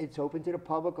it's open to the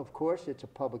public. Of course, it's a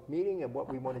public meeting, and what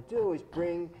we want to do is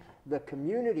bring the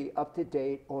community up to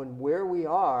date on where we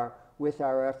are with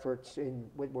our efforts in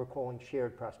what we're calling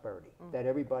shared prosperity. That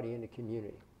everybody in the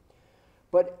community.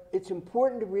 But it's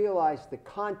important to realize the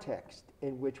context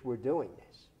in which we're doing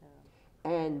this.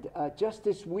 And just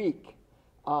this week,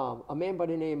 a man by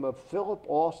the name of Philip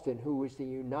Alston, who is the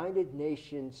United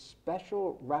Nations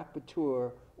Special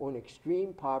Rapporteur on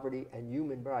Extreme Poverty and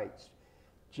Human Rights,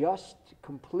 just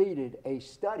completed a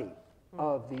study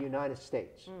of the United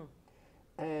States.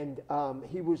 And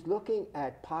he was looking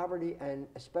at poverty, and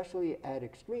especially at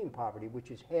extreme poverty,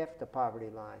 which is half the poverty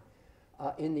line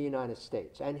in the United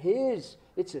States. And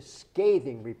it's a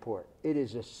scathing report. It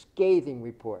is a scathing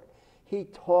report. He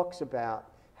talks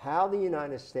about how the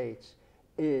United States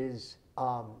is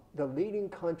the leading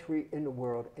country in the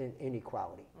world in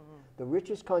inequality, the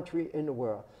richest country in the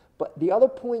world. But the other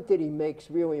point that he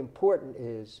makes really important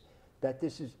is that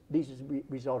these is a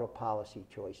result of policy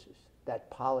choices, that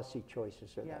policy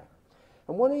choices are there.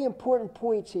 And one of the important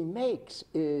points he makes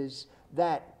is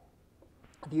that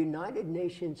the United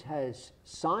Nations has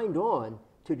signed on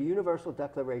to the Universal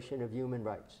Declaration of Human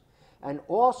Rights and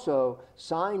also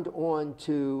signed on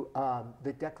to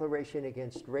the Declaration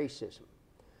Against Racism.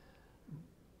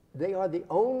 We are the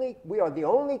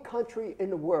only country in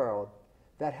the world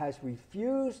that has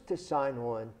refused to sign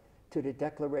on to the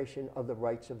Declaration of the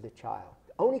Rights of the Child.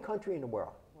 Only country in the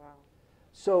world. Wow.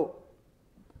 So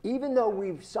even though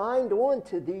we've signed on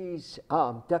to these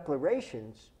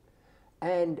declarations,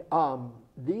 And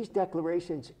these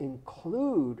declarations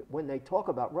include, when they talk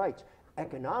about rights,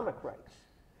 economic rights.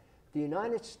 The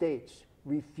United States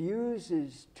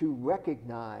refuses to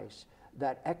recognize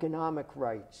that economic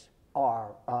rights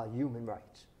are human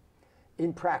rights.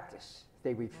 In practice,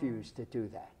 they refuse to do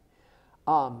that.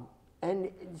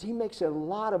 And he makes a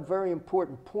lot of very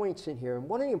important points in here. And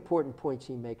one of the important points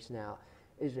he makes now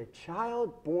is a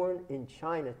child born in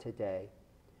China today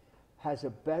has a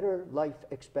better life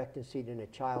expectancy than a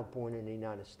child born in the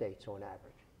United States on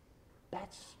average.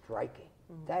 That's striking.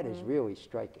 That is really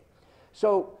striking.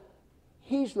 So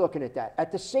he's looking at that.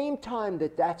 At the same time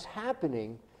that that's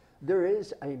happening, there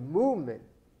is a movement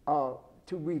to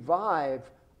revive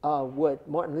what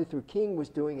Martin Luther King was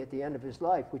doing at the end of his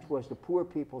life, which was the Poor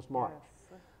People's March.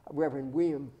 Yes. Reverend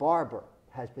William Barber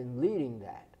has been leading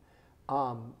that.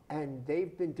 And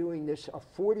they've been doing this a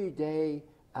 40-day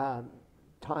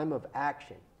time of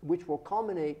action, which will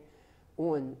culminate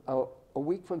on a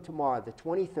week from tomorrow, the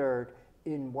 23rd,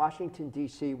 in Washington,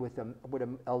 D.C. with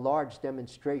a large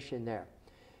demonstration there.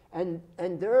 And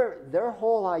their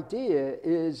whole idea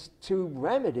is to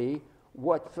remedy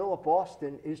what Philip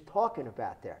Austin is talking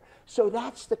about there. So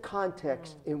that's the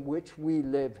context in which we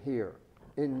live here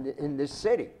in this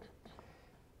city.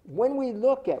 When we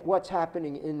look at what's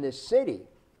happening in this city,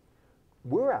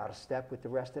 we're out of step with the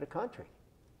rest of the country.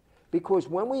 Because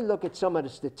when we look at some of the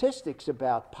statistics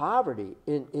about poverty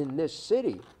in this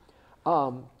city,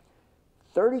 32%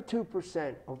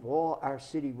 of all our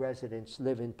city residents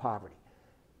live in poverty.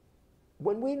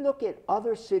 When we look at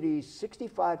other cities,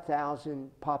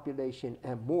 65,000 population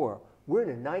and more, we're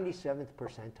in the 97th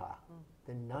percentile.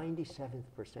 The 97th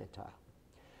percentile.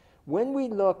 When we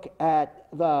look at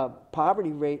the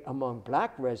poverty rate among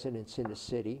black residents in the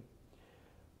city,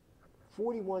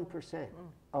 41%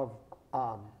 of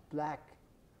black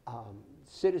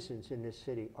citizens in this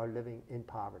city are living in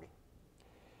poverty.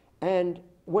 And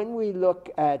when we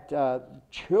look at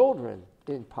children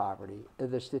in poverty,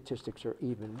 the statistics are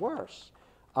even worse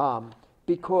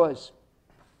because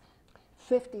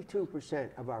 52%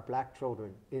 of our black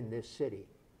children in this city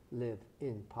live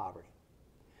in poverty.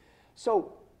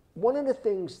 So one of the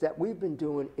things that we've been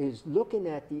doing is looking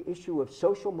at the issue of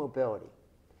social mobility.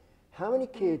 How many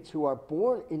kids who are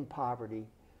born in poverty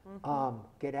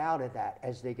get out of that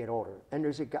as they get older? And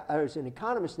there's an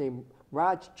economist named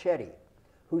Raj Chetty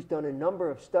who's done a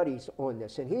number of studies on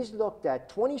this. And he's looked at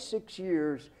 26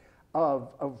 years of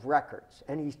records.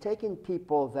 And he's taken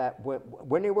people that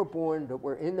when they were born that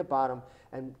were in the bottom,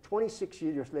 and 26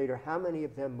 years later, how many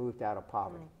of them moved out of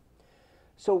poverty?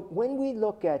 So when we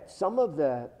look at some of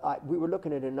the, we were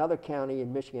looking at another county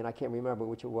in Michigan, I can't remember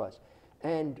which it was.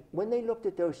 And when they looked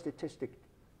at those statistics,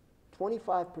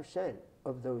 25%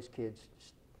 of those kids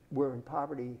were in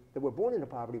poverty, that were born into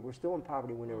poverty, were still in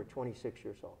poverty when they were 26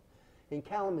 years old. In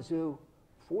Kalamazoo,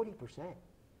 40%.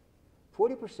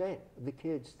 40% of the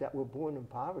kids that were born in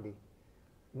poverty,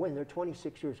 when they're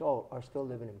 26 years old, are still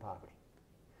living in poverty.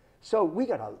 So we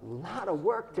got a lot of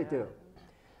work to do.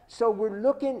 So we're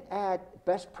looking at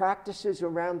best practices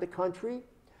around the country.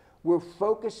 We're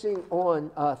focusing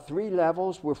on 3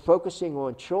 levels. We're focusing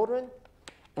on children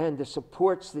and the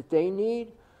supports that they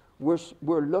need.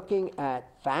 We're looking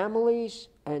at families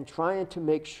and trying to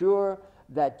make sure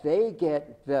that they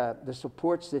get the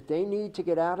supports that they need to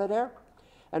get out of there.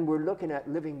 And we're looking at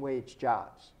living wage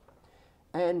jobs.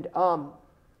 And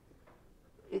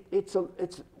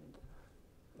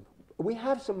we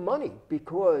have some money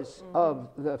because of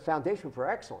the Foundation for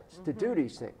Excellence to do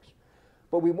these things.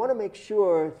 But we want to make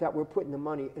sure that we're putting the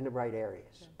money in the right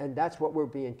areas. And that's what we're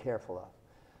being careful of.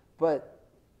 But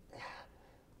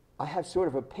I have sort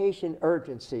of a patient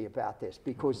urgency about this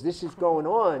because this is going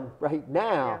on right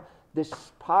now, this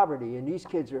poverty, and these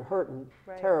kids are hurting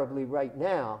terribly right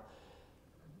now.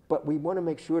 But we want to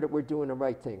make sure that we're doing the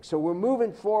right thing. So we're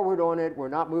moving forward on it. We're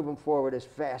not moving forward as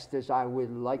fast as I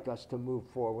would like us to move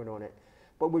forward on it.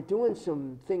 But we're doing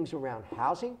some things around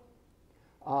housing.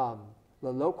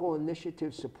 The Local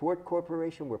Initiative Support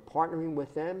Corporation, we're partnering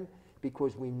with them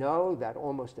because we know that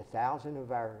almost 1,000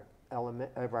 of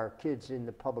our kids in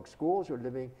the public schools are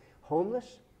living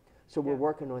homeless. So we're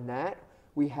working on that.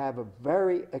 We have a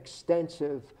very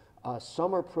extensive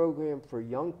summer program for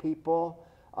young people.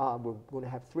 We're going to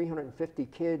have 350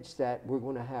 kids that we're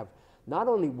going to have not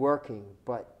only working,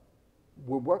 but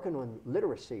we're working on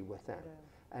literacy with them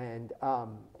and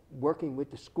working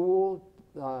with the school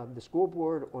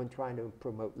board on trying to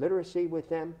promote literacy with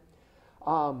them.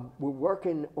 We're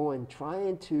working on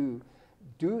trying to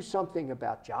do something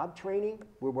about job training.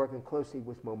 We're working closely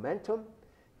with Momentum,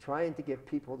 trying to get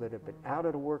people that have been out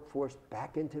of the workforce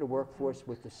back into the workforce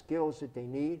with the skills that they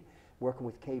need. working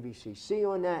with KVCC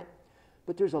on that.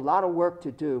 But there's a lot of work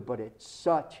to do, but it's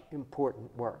such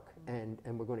important work, and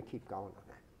we're going to keep going on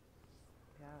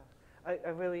that. Yeah, I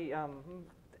really,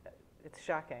 it's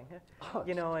shocking,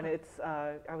 you know, and it's,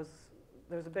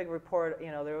 there's a big report,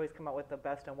 you know, they always come out with the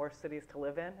best and worst cities to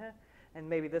live in, and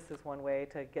maybe this is one way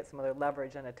to get some other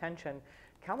leverage and attention.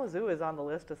 Kalamazoo is on the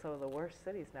list of some of the worst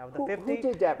cities now. Who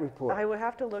did that report? I would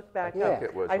have to look back up.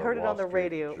 I heard it on the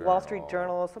radio, Wall Street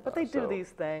Journal, but they do these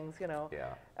things, you know.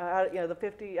 Yeah. You know,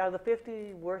 out of the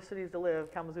 50 worst cities to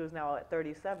live, Kalamazoo is now at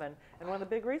 37, and one of the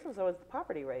big reasons, though, is the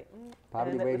poverty rate.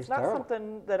 Poverty rate is terrible. It's not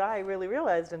something that I really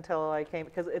realized until I came,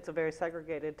 because it's a very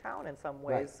segregated town in some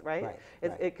ways, right?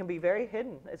 It can be very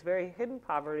hidden. It's very hidden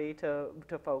poverty to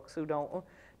folks who don't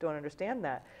understand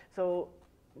that. So,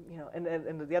 you know,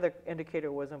 and the other indicator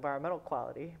was environmental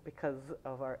quality because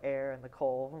of our air and the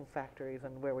coal factories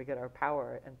and where we get our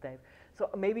power and things. So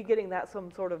maybe getting that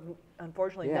some sort of,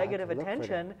 unfortunately, negative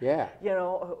attention, you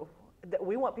know,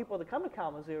 we want people to come to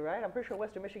Kalamazoo, right? I'm pretty sure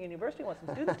Western Michigan University wants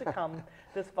some students to come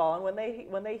this fall, and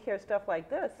when they hear stuff like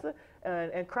this,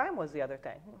 and crime was the other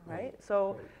thing, right?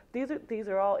 So these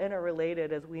are all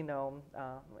interrelated, as we know,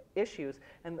 issues,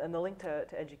 and the link to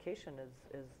education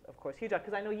is of course huge.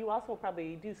 Because I know you also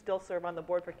probably do still serve on the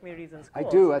board for communities and schools. I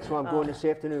do. That's why I'm going this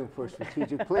afternoon for a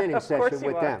strategic planning session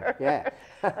with them. Yeah.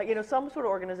 You know, some sort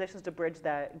of organizations to bridge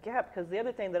that gap. Because the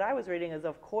other thing that I was reading is,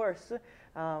 of course,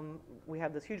 we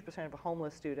have this huge percentage of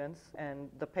homeless students and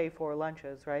the pay for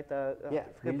lunches, right?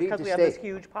 Because we have this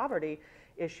huge poverty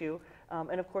issue.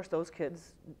 And of course, those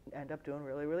kids end up doing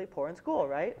really, really poor in school,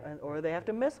 right? Or they have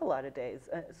to miss a lot of days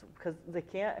because they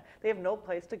have no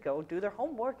place to go do their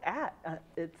homework at.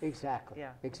 Exactly.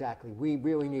 Yeah. Exactly. We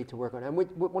really need to work on it. And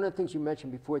one of the things you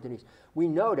mentioned before, Denise, we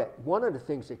know that one of the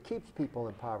things that keeps people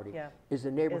in poverty is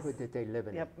the neighborhood that they live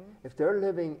in. If they're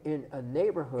living in a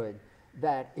neighborhood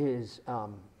that is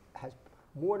has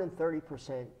more than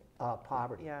 30%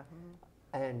 poverty,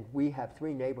 and we have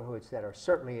 3 neighborhoods that are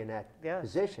certainly in that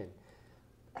position,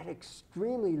 that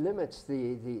extremely limits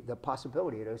the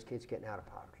possibility of those kids getting out of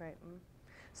poverty. Right.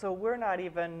 So we're not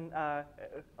even,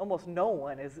 almost no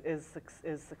one is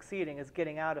succeeding, is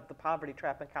getting out of the poverty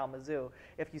trap in Kalamazoo.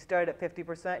 If you start at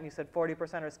 50% and you said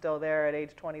 40% are still there at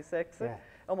age 26,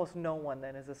 almost no one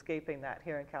then is escaping that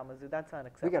here in Kalamazoo. That's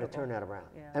unacceptable. We got to turn that around,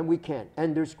 and we can.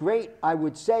 And there's I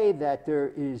would say that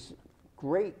there is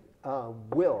great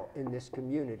will in this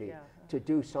community to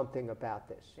do something about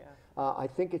this. I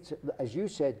think it's, as you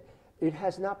said, it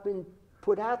has not been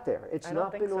put out there. It's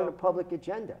not been on a public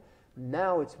agenda.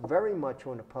 Now it's very much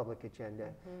on a public agenda,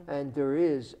 and there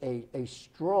is a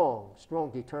strong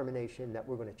determination that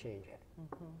we're going to change it.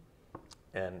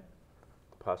 And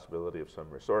the possibility of some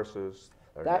resources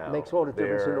that makes all the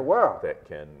difference in the world. That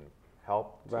can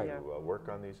help to work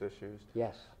on these issues.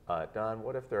 Yes. Don,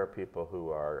 what if there are people who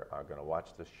are going to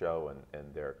watch this show and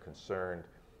they're concerned,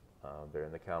 they're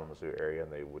in the Kalamazoo area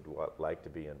and they would like to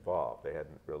be involved? They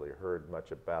hadn't really heard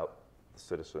much about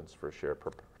Citizens for Shared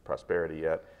Prosperity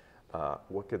yet.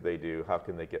 What could they do? How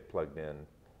can they get plugged in?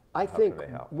 I think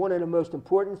one of the most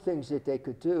important things that they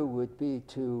could do would be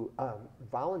to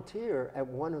volunteer at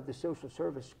one of the social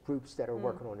service groups that are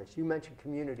working on this. You mentioned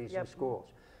communities and schools.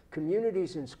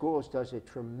 Communities and schools does a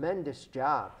tremendous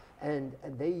job, and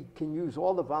they can use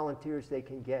all the volunteers they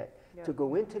can get to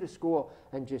go into the school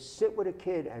and just sit with a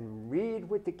kid and read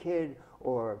with the kid,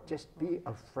 or just be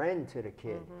a friend to the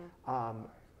kid.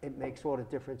 It makes all the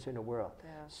difference in the world.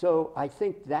 So I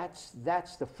think that's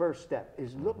the first step,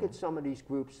 is look at some of these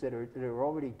groups that are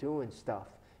already doing stuff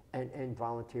and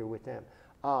volunteer with them.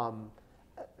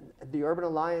 The Urban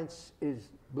Alliance is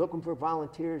looking for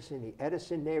volunteers in the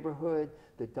Edison neighborhood.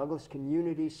 The Douglas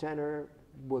Community Center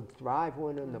would thrive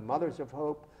on them. The Mothers of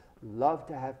Hope love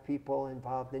to have people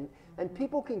involved in, and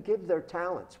people can give their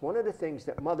talents. One of the things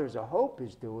that Mothers of Hope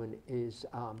is doing is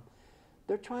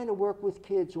they're trying to work with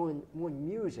kids on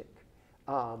music.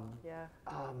 And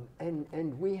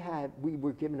we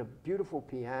were given a beautiful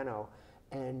piano,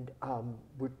 and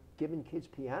we're giving kids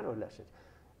piano lessons.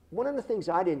 One of the things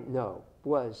I didn't know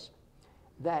was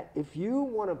that if you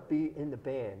want to be in the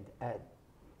band at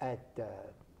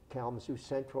Kalamazoo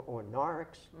Central or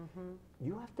Norix,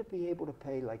 you have to be able to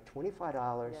pay like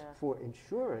 $25 for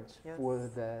insurance for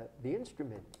the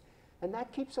instrument. And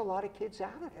that keeps a lot of kids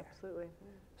out of it. Absolutely.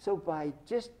 So by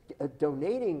just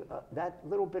donating that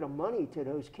little bit of money to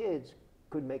those kids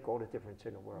could make all the difference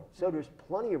in the world. So there's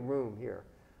plenty of room here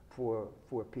for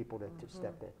people to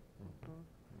step in.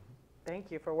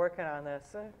 Thank you for working on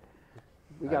this.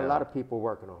 We got a lot of people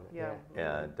working on it.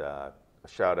 And a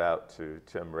shout out to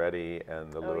Tim Reddy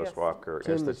and the Lewis Walker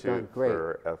Institute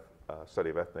for study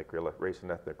of race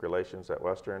and ethnic relations at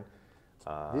Western.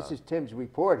 This is Tim's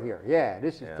report here. Yeah,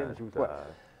 this is Tim's report.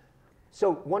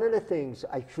 So one of the things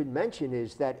I should mention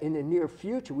is that in the near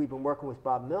future, we've been working with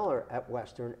Bob Miller at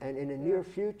Western, and in the near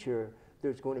future,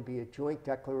 there's going to be a joint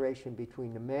declaration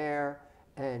between the mayor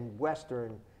and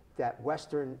Western that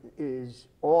Western is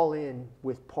all in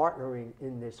with partnering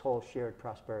in this whole shared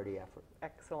prosperity effort.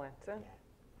 Excellent.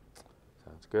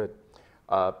 Sounds good.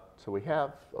 So we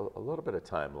have a little bit of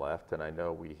time left, and I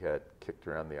know we had kicked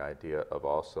around the idea of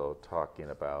also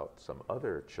talking about some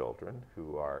other children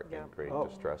who are in great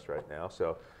distress right now.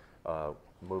 So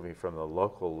moving from the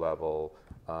local level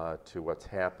to what's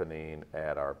happening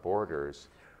at our borders.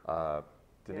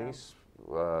 Denise,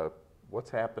 what's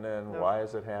happening? Why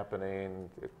is it happening?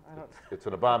 It's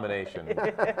an abomination.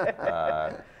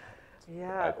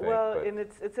 Yeah, think, well, and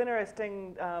it's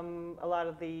interesting. A lot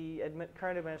of the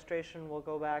current administration will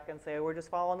go back and say, "We're just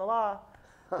following the law.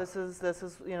 This is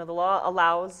the law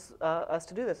allows us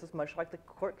to do this. It's much like the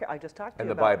court I just talked to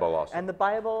you about." And the Bible also. And the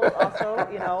Bible also,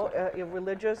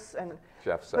 religious and.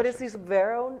 But it's these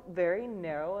very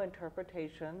narrow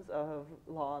interpretations of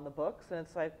law in the books, and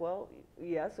it's like, well,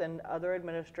 yes, and other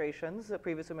administrations, the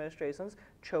previous administrations,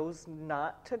 chose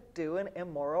not to do an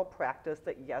immoral practice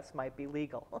that, yes, might be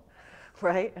legal,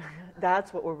 right?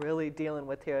 That's what we're really dealing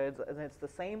with here, and it's the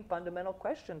same fundamental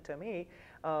question to me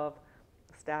of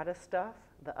status stuff,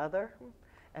 the other,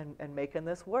 and making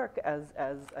this work as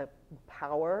a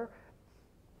power.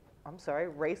 I'm sorry,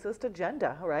 racist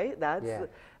agenda, right?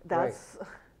 That's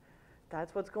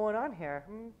what's going on here.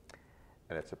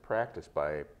 And it's a practice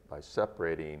by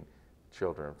separating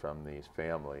children from these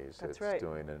families. It's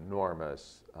doing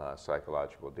enormous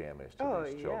psychological damage to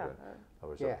these children. There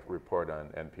was a report on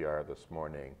NPR this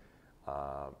morning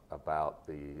about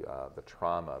the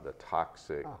trauma, the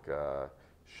toxic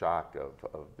shock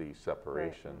of these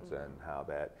separations, and how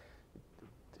that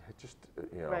just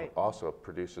also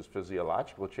produces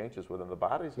physiological changes within the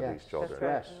bodies of these children.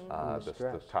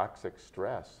 The toxic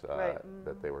stress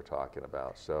that they were talking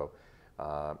about. So,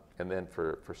 and then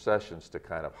for Sessions to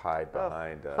kind of hide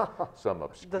behind some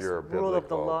obscure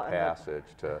biblical passage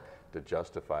to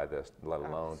justify this, let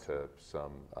alone to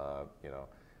some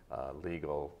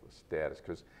legal status.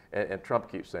 And Trump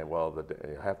keeps saying, well,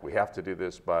 we have to do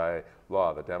this by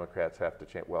law. The Democrats have to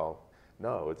change. Well,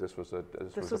 no, this was a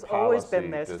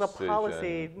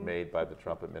policy made by the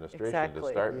Trump administration to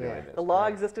start doing this. The law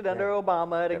existed under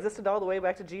Obama. It existed all the way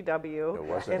back to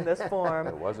GW in this form.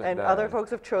 And other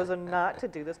folks have chosen not to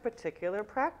do this particular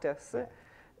practice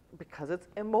because it's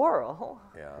immoral.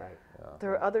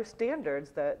 There are other standards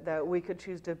that we could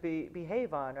choose to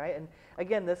behave on, right? And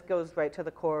again, this goes right to the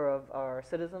core of our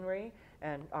citizenry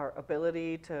and our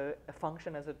ability to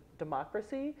function as a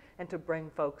democracy and to bring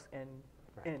folks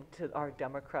into our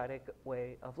democratic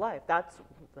way of life. That's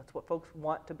what folks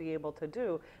want to be able to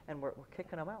do, and we're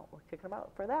kicking them out. We're kicking them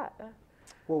out for that.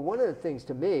 Well, one of the things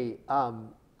to me,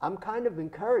 I'm kind of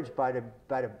encouraged by the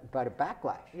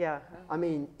backlash. Yeah. I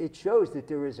mean, it shows that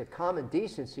there is a common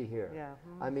decency here. Yeah.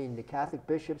 I mean, the Catholic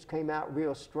bishops came out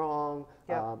real strong.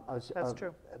 Yeah, that's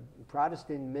true.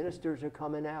 Protestant ministers are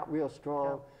coming out real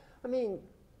strong. Yeah. I mean,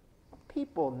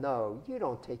 people know you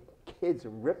don't take kids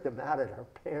and rip them out of their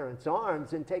parents'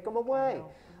 arms and take them away.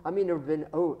 I mean,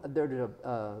 there's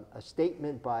a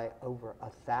statement by over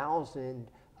 1,000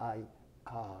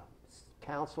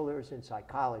 counselors and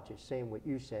psychologists saying what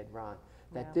you said, Ron,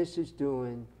 that this is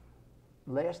doing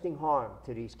lasting harm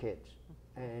to these kids,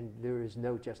 and there is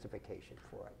no justification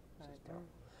for it.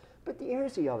 But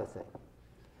here's the other thing.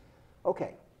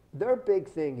 Okay, their big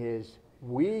thing is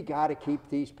we got to keep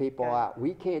these people out.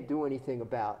 We can't do anything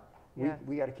about.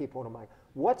 We got to keep on the mic.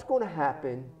 What's going to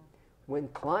happen when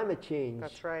climate change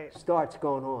starts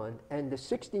going on and the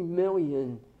 60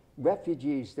 million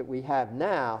refugees that we have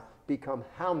now become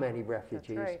how many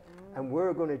refugees? And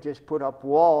we're going to just put up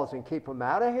walls and keep them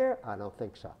out of here? I don't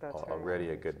think so. Already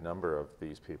a good number of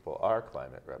these people are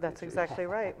climate refugees. That's exactly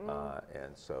right.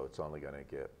 And so it's only going to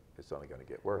get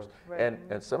worse.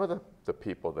 And some of the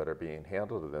people that are being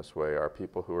handled in this way are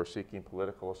people who are seeking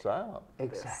political asylum.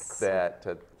 Exactly. That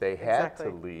they had to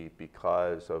leave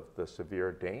because of the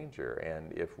severe danger.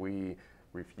 And if we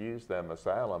refuse them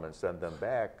asylum and send them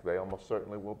back, they almost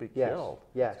certainly will be killed.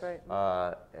 Yes. That's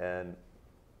right.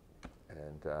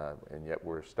 And yet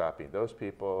we're stopping those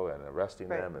people and arresting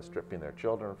them and stripping their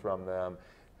children from them,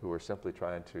 who are simply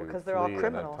trying to flee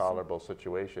an intolerable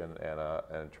situation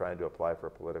and trying to apply for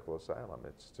political asylum.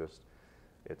 It's just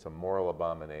It's a moral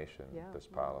abomination, this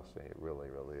policy. It really,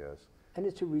 really is. And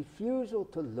it's a refusal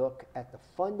to look at the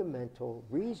fundamental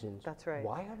reasons. That's right.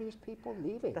 Why are these people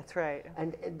leaving? That's right.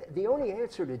 And the only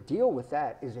answer to deal with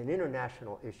that is an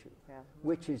international issue, Yeah.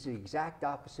 which is the exact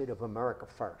opposite of America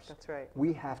first. That's right.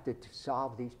 We have to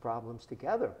solve these problems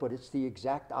together, but it's the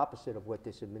exact opposite of what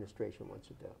this administration wants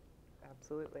to do.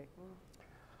 Absolutely.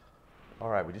 All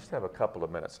right, we just have a couple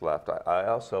of minutes left. I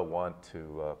also want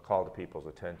to call to people's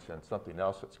attention something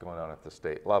else that's going on at the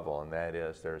state level, and that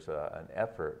is there's an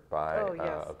effort by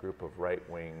a group of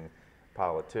right-wing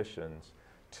politicians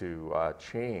to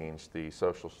change the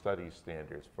social studies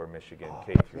standards for Michigan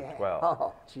K through 12.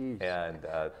 Oh, geez. And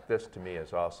this to me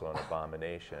is also an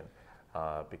abomination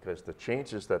because the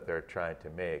changes that they're trying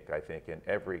to make, I think in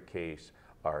every case,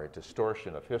 are a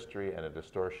distortion of history and a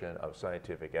distortion of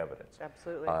scientific evidence.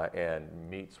 Absolutely. And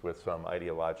meets with some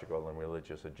ideological and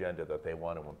religious agenda that they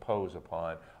want to impose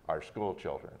upon our school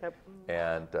children. Yep.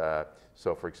 And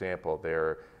so, for example,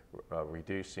 they're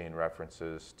reducing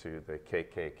references to the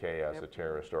KKK as a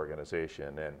terrorist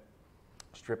organization and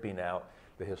stripping out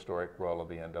the historic role of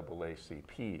the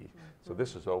NAACP. So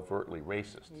this is overtly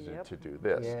racist to do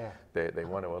this. Yeah. They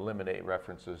want to eliminate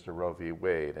references to Roe v.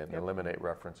 Wade and eliminate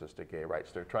references to gay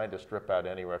rights. They're trying to strip out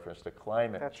any reference to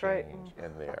climate change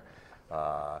in there.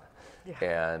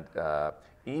 And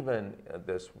even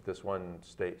this one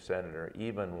state senator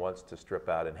even wants to strip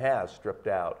out and has stripped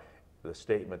out the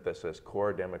statement that says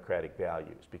core democratic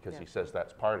values because he says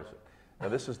that's partisan. Now,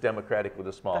 this is democratic with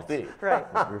a small d,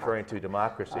 referring to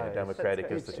democracy and democratic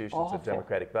institutions and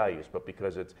democratic values. But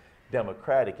because it's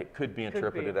democratic, it could be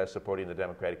interpreted as supporting the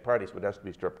democratic parties, but it has to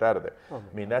be stripped out of there. I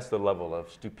mean, that's the level of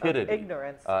stupidity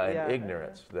ignorance. and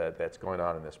ignorance that's going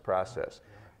on in this process.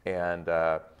 And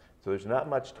so there's not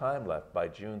much time left. By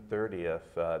June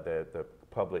 30th, the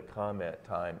public comment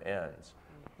time ends.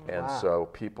 And so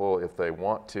people, if they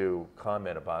want to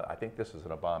comment about it, I think this is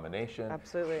an abomination.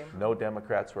 Absolutely. No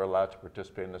Democrats were allowed to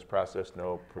participate in this process.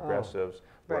 No progressives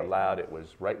were allowed. It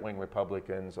was right-wing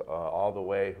Republicans all the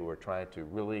way who were trying to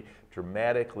really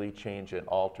dramatically change and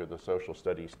alter the social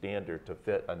studies standard to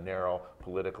fit a narrow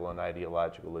political and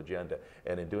ideological agenda.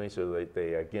 And in doing so,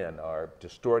 they again, are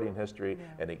distorting history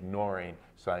and ignoring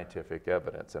scientific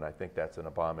evidence. And I think that's an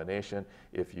abomination.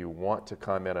 If you want to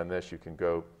comment on this, you can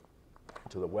go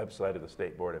to the website of the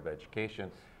State Board of Education.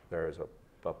 There is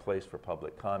a place for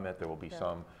public comment. There will be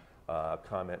some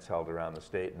comments held around the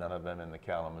state, none of them in the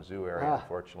Kalamazoo area,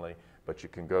 unfortunately, but you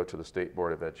can go to the State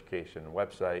Board of Education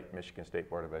website, Michigan State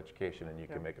Board of Education, and you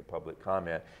can make a public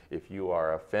comment if you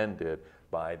are offended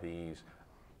by these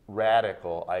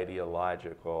radical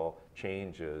ideological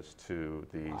changes to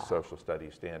the social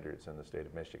studies standards in the state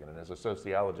of Michigan. And as a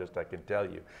sociologist, I can tell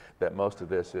you that most of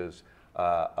this is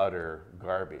utter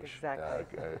garbage.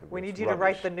 Exactly. We need you to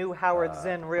write the new Howard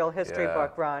Zinn real history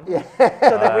book, Ron, so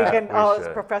so that we can, all as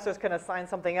professors can assign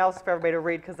something else for everybody to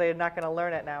read because they're not going to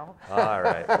learn it now. All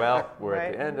right. Well, we're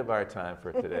at the end of our time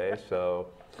for today. So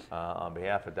on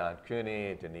behalf of Don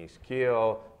Cooney, Denise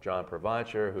Keele, John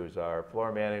Provancher, who's our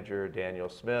floor manager, Daniel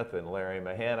Smith, and Larry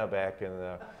Mahannah back in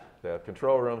the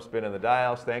control room spinning the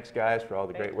dials. Thanks, guys, for all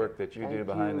the great work that you do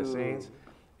behind the scenes.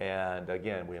 And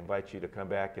again, we invite you to come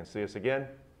back and see us again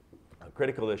on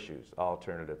Critical Issues,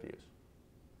 Alternative Views.